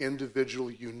is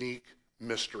individual, unique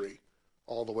mystery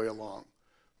all the way along.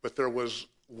 But there was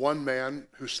one man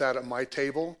who sat at my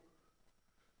table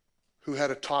who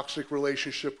had a toxic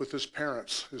relationship with his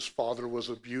parents. His father was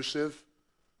abusive.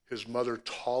 His mother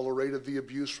tolerated the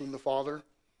abuse from the father.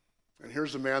 And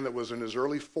here's a man that was in his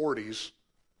early 40s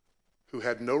who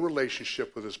had no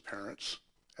relationship with his parents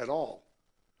at all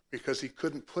because he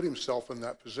couldn't put himself in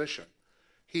that position.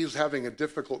 He's having a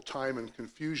difficult time and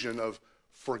confusion of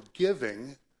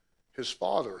forgiving his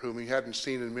father, whom he hadn't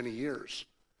seen in many years.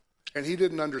 And he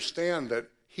didn't understand that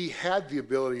he had the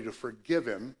ability to forgive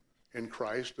him in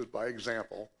Christ by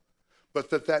example, but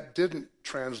that didn't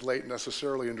translate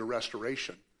necessarily into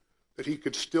restoration, that he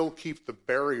could still keep the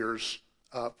barriers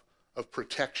up of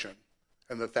protection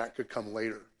and that could come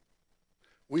later.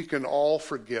 We can all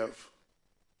forgive.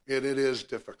 It is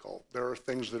difficult. There are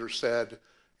things that are said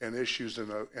and issues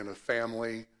in a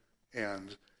family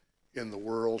and in the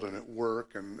world and at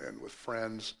work and with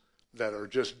friends that are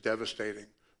just devastating.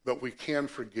 But we can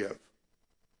forgive.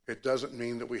 It doesn't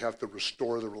mean that we have to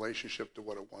restore the relationship to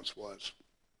what it once was.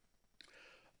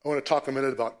 I want to talk a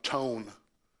minute about tone,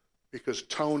 because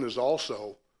tone is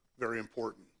also very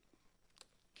important.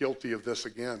 Guilty of this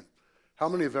again. How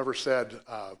many have ever said,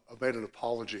 I've made an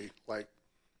apology, like,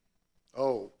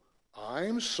 oh,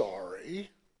 I'm sorry.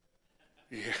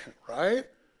 Yeah, right?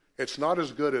 It's not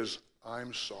as good as,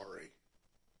 I'm sorry.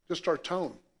 Just our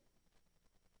tone.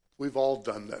 We've all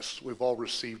done this. We've all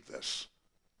received this.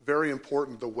 Very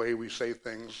important the way we say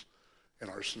things and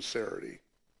our sincerity.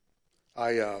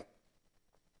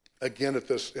 Again, at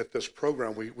this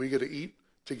program, we get to eat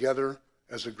together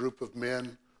as a group of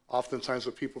men, oftentimes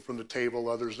with people from the table,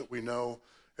 others that we know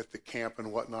at the camp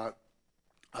and whatnot.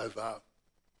 I've got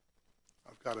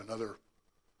another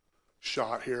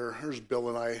shot here. Here's Bill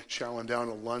and I chowing down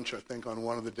at lunch, I think, on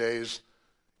one of the days.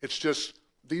 It's just,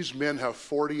 these men have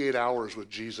 48 hours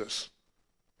with Jesus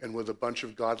and with a bunch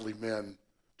of godly men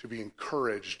to be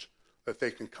encouraged that they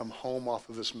can come home off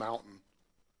of this mountain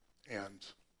and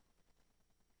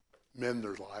mend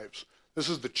their lives. This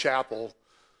is the chapel.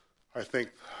 I think,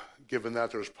 given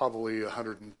that there's probably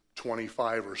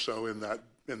 125 or so in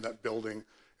that building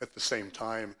at the same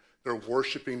time. They're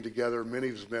worshiping together. Many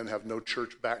of these men have no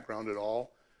church background at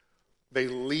all. They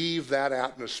leave that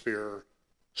atmosphere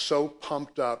so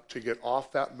pumped up to get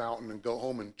off that mountain and go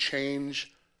home and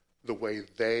change the way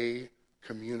they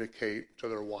communicate to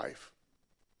their wife.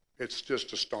 It's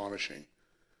just astonishing.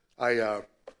 I'm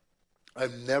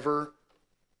never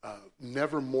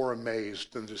more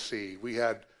amazed than to see. We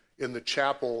had in the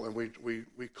chapel, and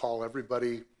we call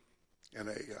everybody in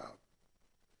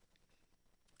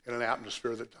an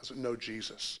atmosphere that doesn't know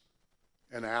Jesus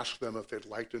and ask them if they'd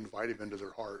like to invite him into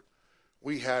their heart.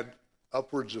 We had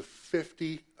upwards of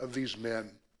 50 of these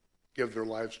men give their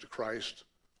lives to Christ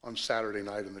on Saturday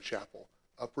night in the chapel.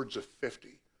 Upwards of 50.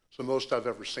 It's the most I've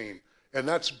ever seen. And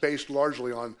that's based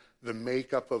largely on the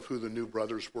makeup of who the new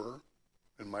brothers were,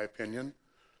 in my opinion.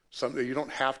 You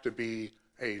don't have to be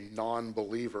a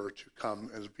non-believer to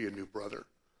come and be a new brother.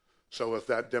 So if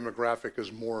that demographic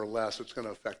is more or less, it's going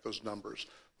to affect those numbers.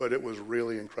 But it was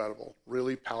really incredible,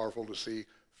 really powerful to see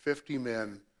 50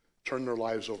 men turn their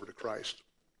lives over to Christ.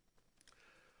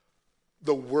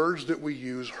 The words that we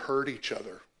use hurt each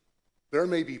other. There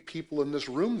may be people in this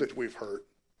room that we've hurt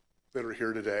that are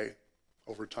here today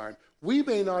over time. We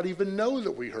may not even know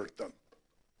that we hurt them.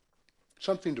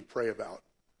 Something to pray about.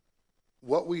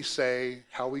 What we say,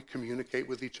 how we communicate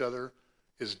with each other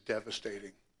is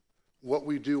devastating. What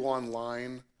we do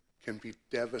online can be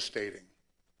devastating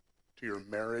to your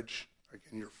marriage,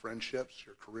 again, your friendships,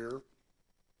 your career.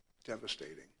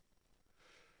 Devastating.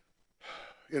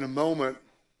 In a moment,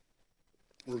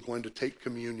 we're going to take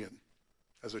communion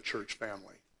as a church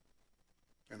family.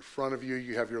 In front of you,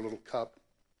 you have your little cup.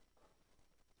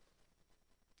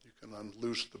 You can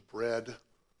unloose the bread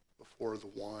before the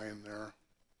wine there.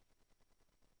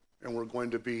 And we're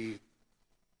going to be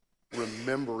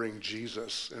remembering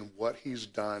Jesus and what he's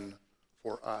done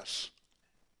for us.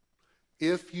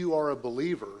 If you are a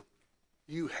believer,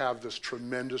 you have this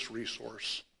tremendous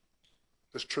resource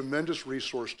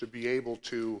to be able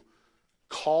to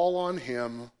call on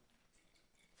him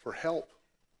for help.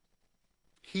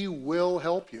 He will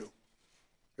help you.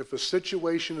 If a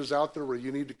situation is out there where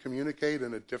you need to communicate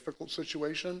in a difficult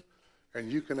situation,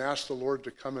 and you can ask the Lord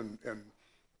to come and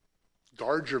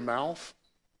guard your mouth,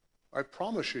 I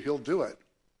promise you he'll do it.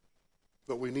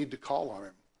 But we need to call on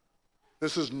him.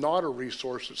 This is not a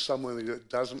resource that someone that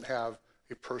doesn't have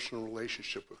a personal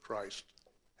relationship with Christ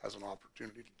has an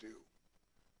opportunity to do.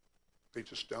 They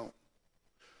just don't.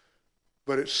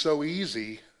 But it's so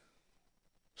easy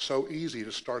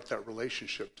to start that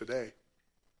relationship today.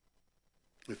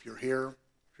 If you're here,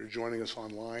 if you're joining us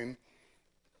online,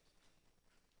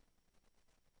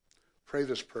 pray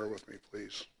this prayer with me,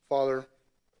 please. Father,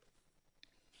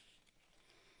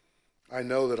 I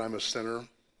know that I'm a sinner.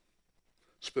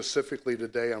 Specifically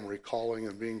today, I'm recalling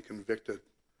and being convicted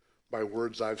by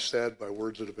words I've said, by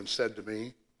words that have been said to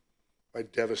me, by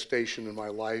devastation in my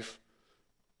life.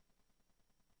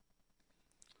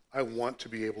 I want to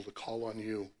be able to call on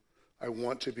you. I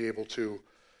want to be able to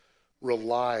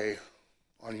rely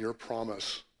on your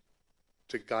promise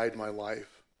to guide my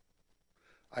life.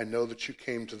 I know that you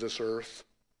came to this earth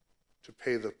to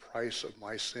pay the price of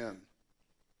my sin.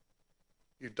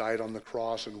 You died on the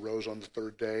cross and rose on the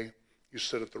third day. You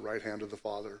sit at the right hand of the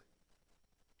Father.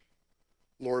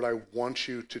 Lord, I want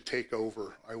you to take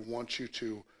over. I want you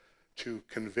to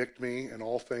convict me in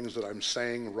all things that I'm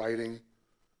saying, writing,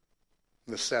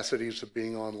 necessities of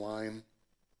being online,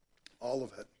 all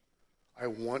of it. I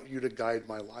want you to guide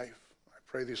my life. I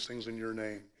pray these things in your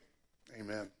name.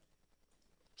 Amen.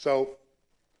 So,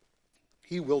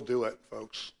 he will do it,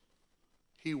 folks.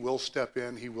 He will step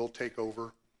in. He will take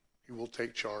over. He will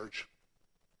take charge.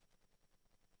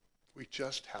 We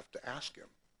just have to ask him.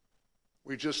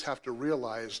 We just have to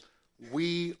realize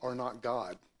we are not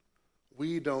God.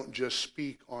 We don't just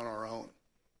speak on our own.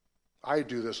 I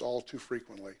do this all too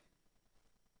frequently.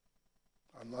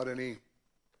 I'm not any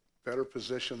better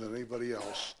position than anybody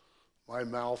else. My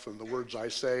mouth and the words I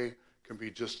say can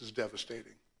be just as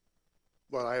devastating.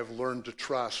 But I have learned to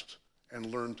trust and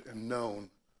learned and known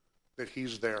that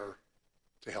he's there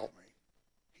to help me.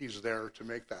 He's there to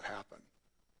make that happen.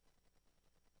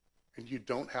 And you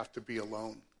don't have to be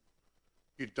alone.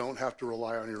 You don't have to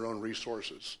rely on your own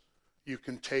resources. You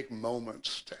can take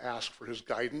moments to ask for his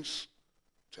guidance,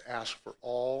 to ask for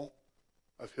all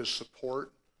of his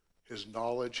support, his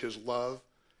knowledge, his love.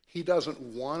 He doesn't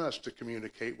want us to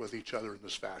communicate with each other in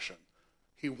this fashion.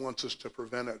 He wants us to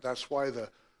prevent it. That's why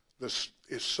this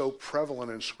is so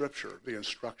prevalent in Scripture, the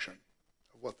instruction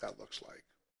of what that looks like.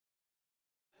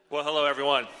 Well, hello,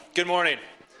 everyone. Good morning.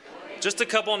 Just a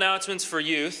couple announcements for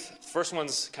youth. First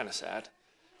one's kind of sad.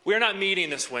 We are not meeting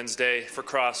this Wednesday for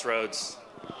Crossroads,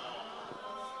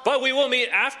 but we will meet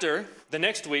after the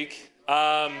next week.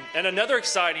 And another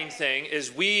exciting thing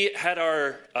is we had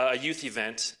our youth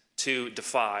event to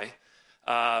Defy,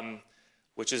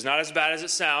 which is not as bad as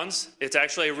it sounds. It's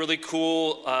actually a really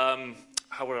cool,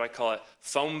 how would I call it,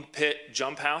 foam pit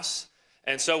jump house.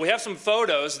 And so we have some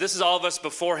photos. This is all of us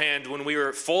beforehand when we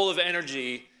were full of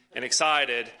energy and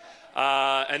excited.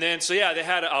 And then, so yeah, they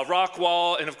had a rock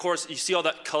wall. And of course, you see all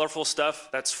that colorful stuff.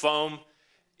 That's foam.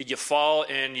 You fall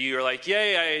and you're like,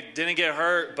 yay, I didn't get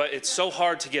hurt. But it's so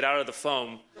hard to get out of the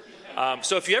foam.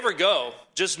 So if you ever go,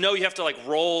 just know you have to like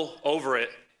roll over it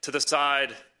to the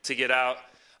side to get out.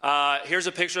 Here's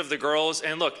a picture of the girls.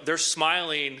 And look, they're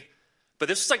smiling. But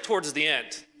this is like towards the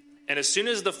end. And as soon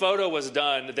as the photo was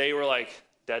done, they were like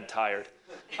dead tired.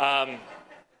 And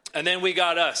then we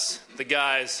got us, the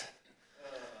guys.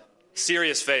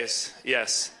 Serious face,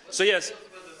 yes. So yes.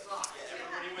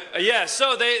 Yeah,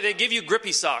 so they give you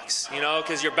grippy socks,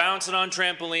 because you're bouncing on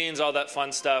trampolines, all that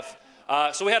fun stuff.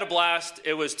 So we had a blast.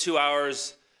 It was 2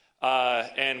 hours,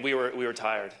 and we were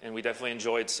tired. And we definitely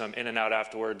enjoyed some in and out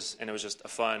afterwards. And it was just a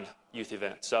fun youth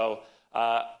event. So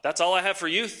that's all I have for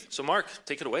youth. So Mark,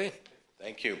 take it away.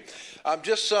 Thank you.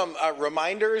 Just some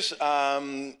reminders.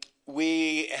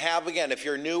 We have, again, if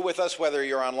you're new with us, whether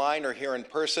you're online or here in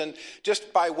person,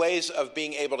 just by ways of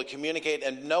being able to communicate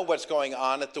and know what's going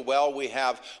on at the well, we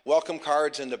have welcome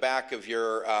cards in the back of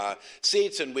your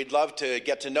seats, and we'd love to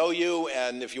get to know you.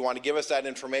 And if you want to give us that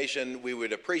information, we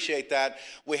would appreciate that.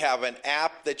 We have an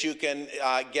app that you can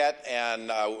get, and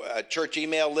a church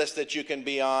email list that you can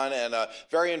be on, and a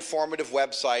very informative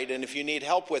website. And if you need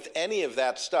help with any of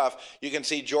that stuff, you can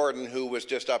see Jordan, who was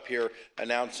just up here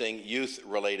announcing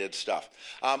youth-related stuff.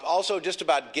 Also, just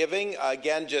about giving,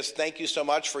 again, just thank you so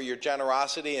much for your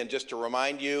generosity. And just to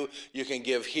remind you, you can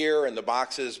give here in the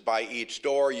boxes by each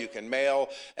door. You can mail.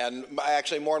 And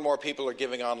actually, more and more people are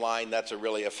giving online. That's a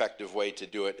really effective way to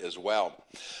do it as well.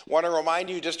 Want to remind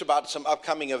you just about some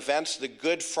upcoming events. The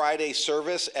Good Friday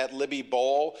service at Libby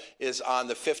Bowl is on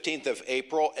the 15th of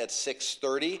April at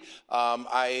 6:30.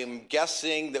 I'm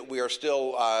guessing that we are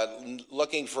still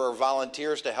looking for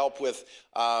volunteers to help with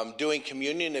doing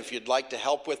communion. If you'd like to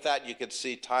help with that, you could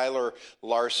see Tyler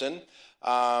Larson.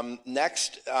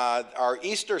 Next, our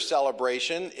Easter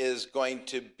celebration is going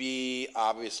to be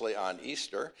obviously on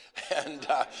Easter, and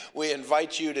we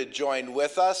invite you to join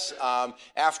with us.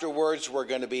 Afterwards, we're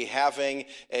going to be having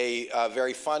a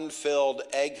very fun-filled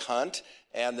egg hunt.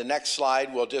 And the next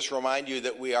slide will just remind you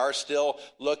that we are still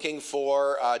looking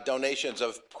for donations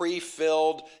of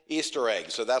pre-filled Easter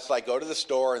eggs. So that's like go to the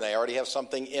store and they already have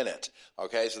something in it.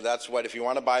 Okay, so that's what, if you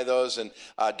want to buy those and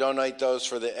donate those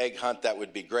for the egg hunt, that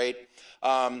would be great.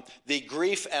 The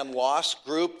grief and loss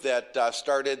group that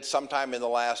started sometime in the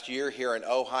last year here in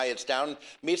Ojai,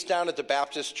 meets down at the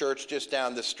Baptist Church just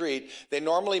down the street. They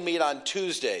normally meet on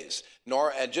Tuesdays.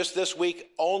 And just this week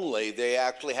only, they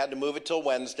actually had to move it till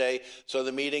Wednesday. So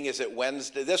the meeting is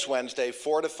this Wednesday,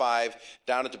 4 to 5,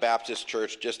 down at the Baptist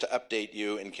Church, just to update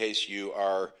you in case you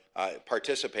are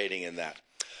participating in that.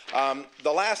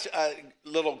 The last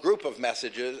little group of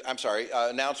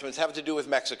announcements have to do with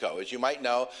Mexico. As you might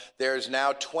know, there's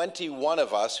now 21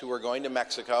 of us who are going to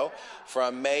Mexico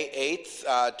from May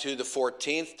 8th to the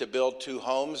 14th to build 2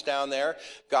 homes down there.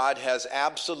 God has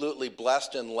absolutely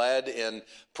blessed and led in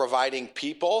providing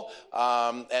people,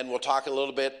 and we'll talk a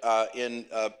little bit in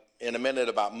a minute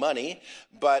about money.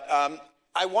 But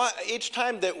each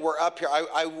time that we're up here,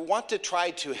 I want to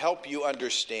try to help you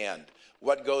understand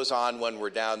what goes on when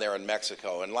we're down there in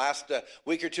Mexico. And last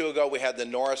week or two ago, we had the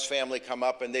Norris family come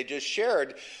up, and they just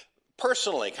shared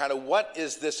personally kind of what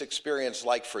is this experience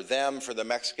like for them, for the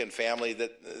Mexican families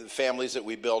that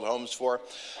we build homes for.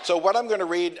 So what I'm going to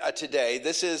read today,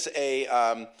 this is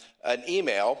an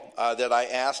email that I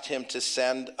asked him to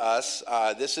send us.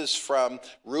 This is from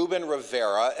Ruben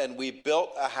Rivera, and we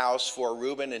built a house for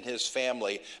Ruben and his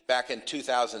family back in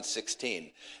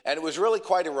 2016. And it was really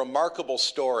quite a remarkable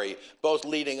story, both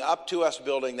leading up to us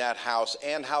building that house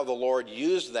and how the Lord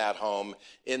used that home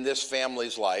in this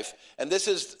family's life. And this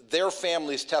is their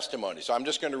family's testimony. So I'm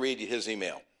just going to read you his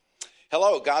email.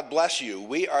 Hello, God bless you.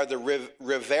 We are the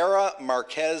Rivera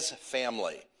Marquez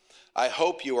family. I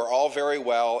hope you are all very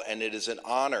well, and it is an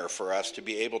honor for us to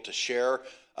be able to share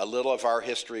a little of our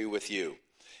history with you.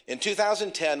 In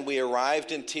 2010, we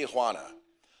arrived in Tijuana.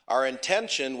 Our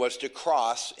intention was to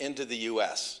cross into the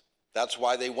U.S. That's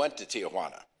why they went to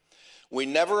Tijuana. We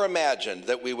never imagined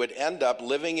that we would end up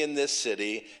living in this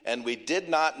city, and we did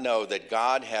not know that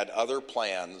God had other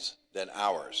plans than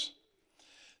ours.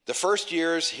 The first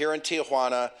years here in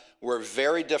Tijuana were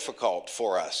very difficult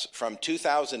for us. From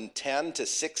 2010 to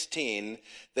 16,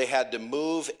 they had to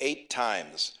move 8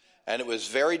 times, and it was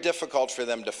very difficult for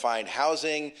them to find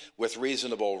housing with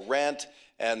reasonable rent,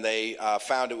 and they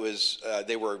found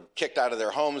they were kicked out of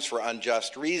their homes for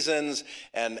unjust reasons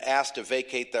and asked to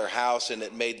vacate their house, and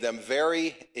it made them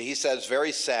very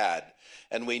sad.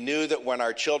 And we knew that when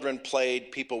our children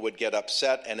played, people would get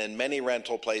upset, and in many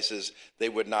rental places, they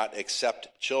would not accept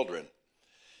children.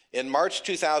 In March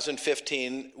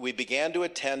 2015, we began to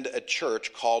attend a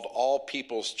church called All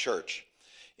People's Church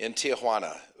in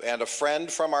Tijuana, and a friend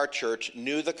from our church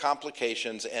knew the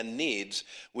complications and needs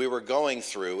we were going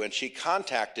through, and she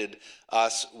contacted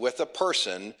us with a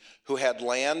person who had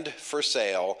land for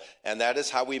sale, and that is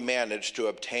how we managed to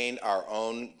obtain our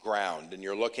own ground. And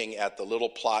you're looking at the little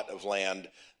plot of land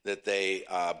that they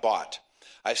bought.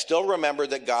 I still remember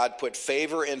that God put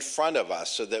favor in front of us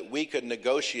so that we could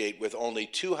negotiate with only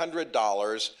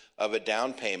 $200 of a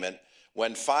down payment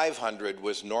when $500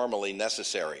 was normally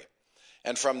necessary.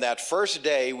 And from that first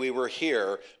day we were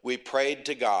here, we prayed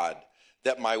to God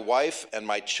that my wife and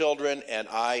my children and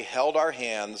I held our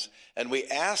hands, and we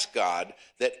asked God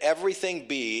that everything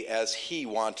be as He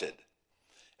wanted.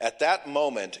 At that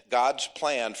moment, God's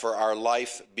plan for our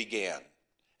life began,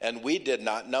 and we did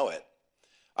not know it.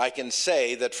 I can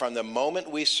say that from the moment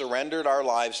we surrendered our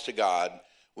lives to God,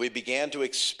 we began to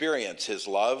experience His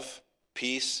love,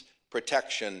 peace,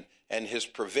 protection, and His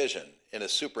provision in a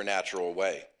supernatural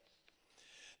way.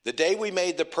 The day we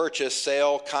made the purchase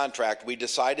sale contract, we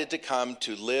decided to come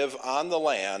to live on the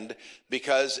land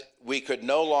because we could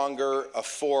no longer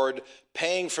afford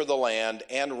paying for the land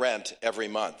and rent every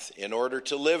month. In order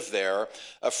to live there,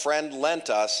 a friend lent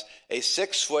us a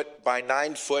 6-foot by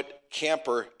 9-foot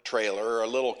camper trailer, or a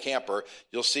little camper.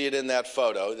 You'll see it in that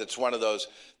photo. It's one of those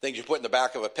things you put in the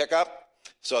back of a pickup.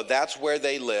 So that's where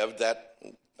they lived. That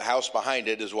house behind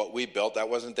it is what we built. That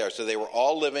wasn't there. So they were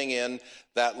all living in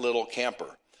that little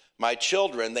camper. My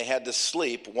children, they had to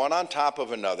sleep one on top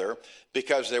of another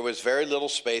because there was very little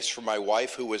space for my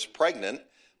wife, who was pregnant,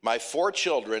 my 4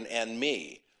 children, and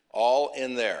me, all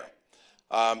in there.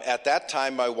 At that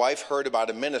time, my wife heard about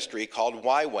a ministry called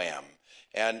YWAM,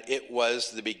 and it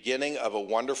was the beginning of a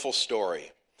wonderful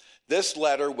story. This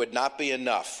letter would not be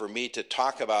enough for me to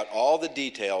talk about all the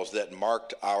details that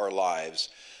marked our lives.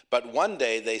 But one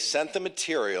day they sent the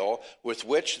material with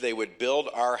which they would build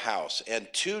our house. And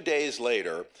 2 days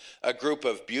later, a group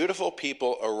of beautiful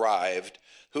people arrived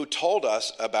who told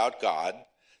us about God.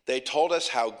 They told us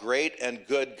how great and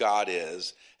good God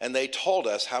is. And they told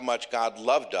us how much God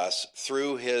loved us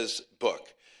through his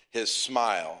book, his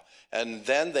smile. And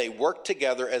then they worked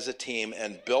together as a team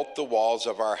and built the walls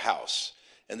of our house.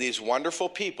 And these wonderful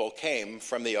people came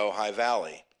from the Ojai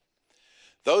Valley.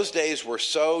 Those days were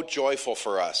so joyful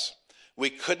for us. We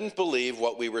couldn't believe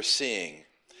what we were seeing.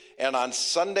 And on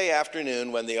Sunday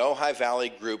afternoon, when the Ojai Valley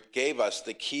group gave us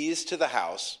the keys to the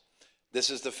house, this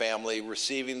is the family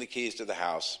receiving the keys to the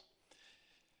house.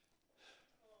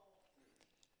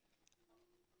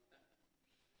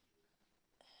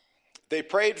 They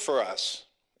prayed for us,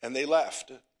 and they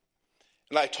left.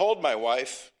 And I told my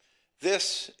wife,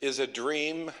 this is a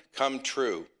dream come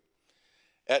true.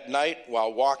 At night,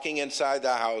 while walking inside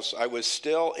the house, I was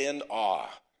still in awe,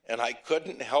 and I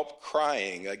couldn't help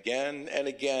crying again and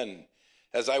again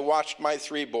as I watched my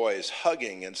 3 boys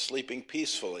hugging and sleeping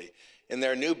peacefully in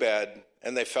their new bed,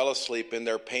 and they fell asleep in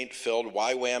their paint-filled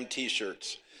YWAM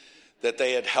t-shirts that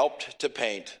they had helped to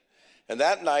paint. And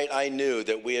that night I knew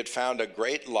that we had found a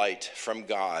great light from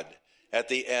God at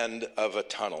the end of a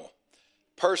tunnel.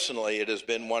 Personally, it has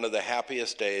been one of the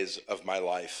happiest days of my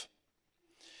life.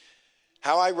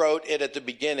 How I wrote it at the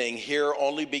beginning here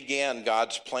only began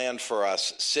God's plan for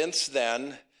us. Since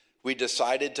then, we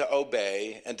decided to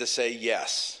obey and to say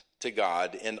yes to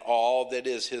God in all that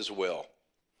is his will.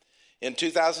 In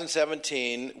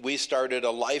 2017, we started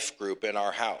a life group in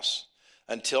our house.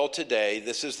 Until today,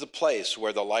 this is the place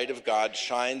where the light of God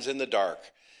shines in the dark,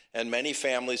 and many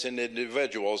families and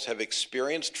individuals have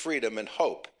experienced freedom and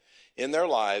hope in their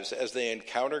lives as they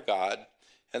encounter God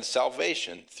and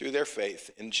salvation through their faith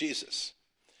in Jesus.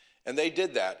 And they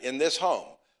did that in this home.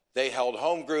 They held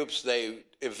home groups. They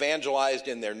evangelized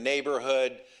in their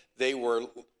neighborhood. They were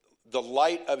the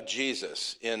light of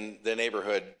Jesus in the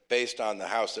neighborhood based on the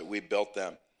house that we built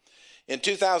them. In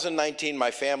 2019,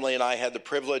 my family and I had the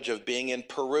privilege of being in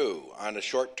Peru on a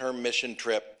short-term mission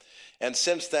trip. And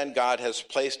since then, God has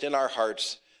placed in our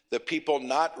hearts the people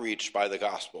not reached by the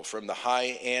gospel from the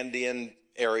high Andean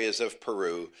areas of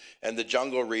Peru and the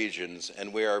jungle regions.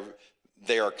 And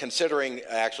they are considering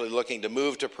actually looking to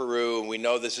move to Peru. And we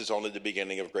know this is only the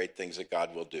beginning of great things that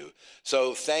God will do.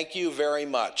 So thank you very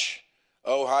much,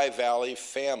 Ojai Valley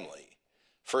family,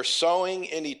 for sowing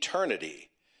in eternity,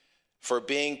 for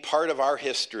being part of our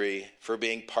history, for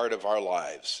being part of our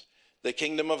lives. The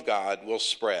kingdom of God will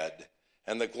spread,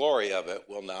 and the glory of it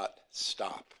will not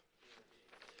stop.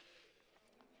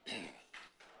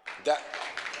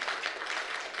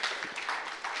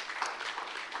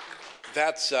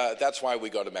 That's why we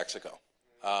go to Mexico.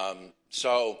 How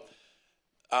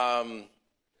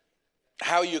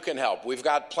you can help. We've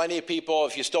got plenty of people.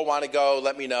 If you still want to go,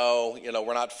 let me know.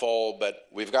 We're not full, but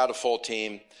we've got a full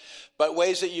team. But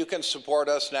ways that you can support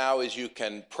us now is you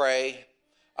can pray.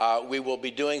 We will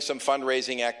be doing some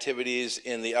fundraising activities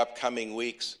in the upcoming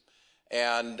weeks,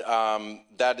 and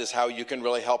that is how you can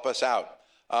really help us out.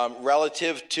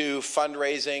 Relative to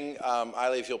fundraising,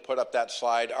 Eiley, if you'll put up that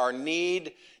slide, our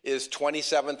need is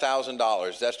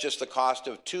 $27,000. That's just the cost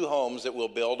of 2 homes that we'll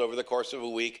build over the course of a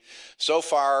week. So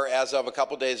far, as of a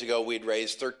couple days ago, we'd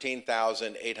raised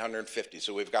 $13,850.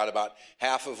 So we've got about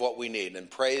half of what we need, and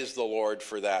praise the Lord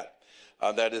for that.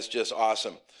 That is just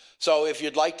awesome. So if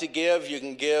you'd like to give, you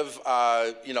can give,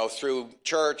 through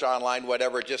church, online,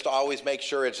 whatever. Just always make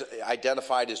sure it's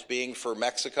identified as being for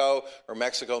Mexico or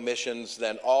Mexico missions.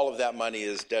 Then all of that money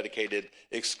is dedicated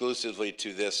exclusively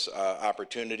to this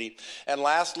opportunity. And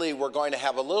lastly, we're going to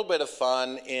have a little bit of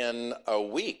fun in a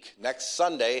week. Next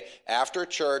Sunday, after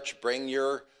church, bring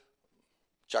your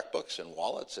checkbooks and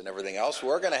wallets and everything else.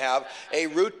 We're going to have a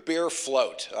root beer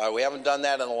float. We haven't done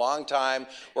that in a long time.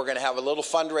 We're going to have a little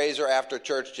fundraiser after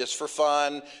church just for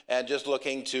fun and just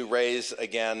looking to raise,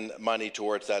 again, money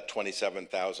towards that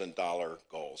 $27,000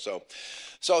 goal.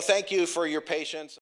 So thank you for your patience.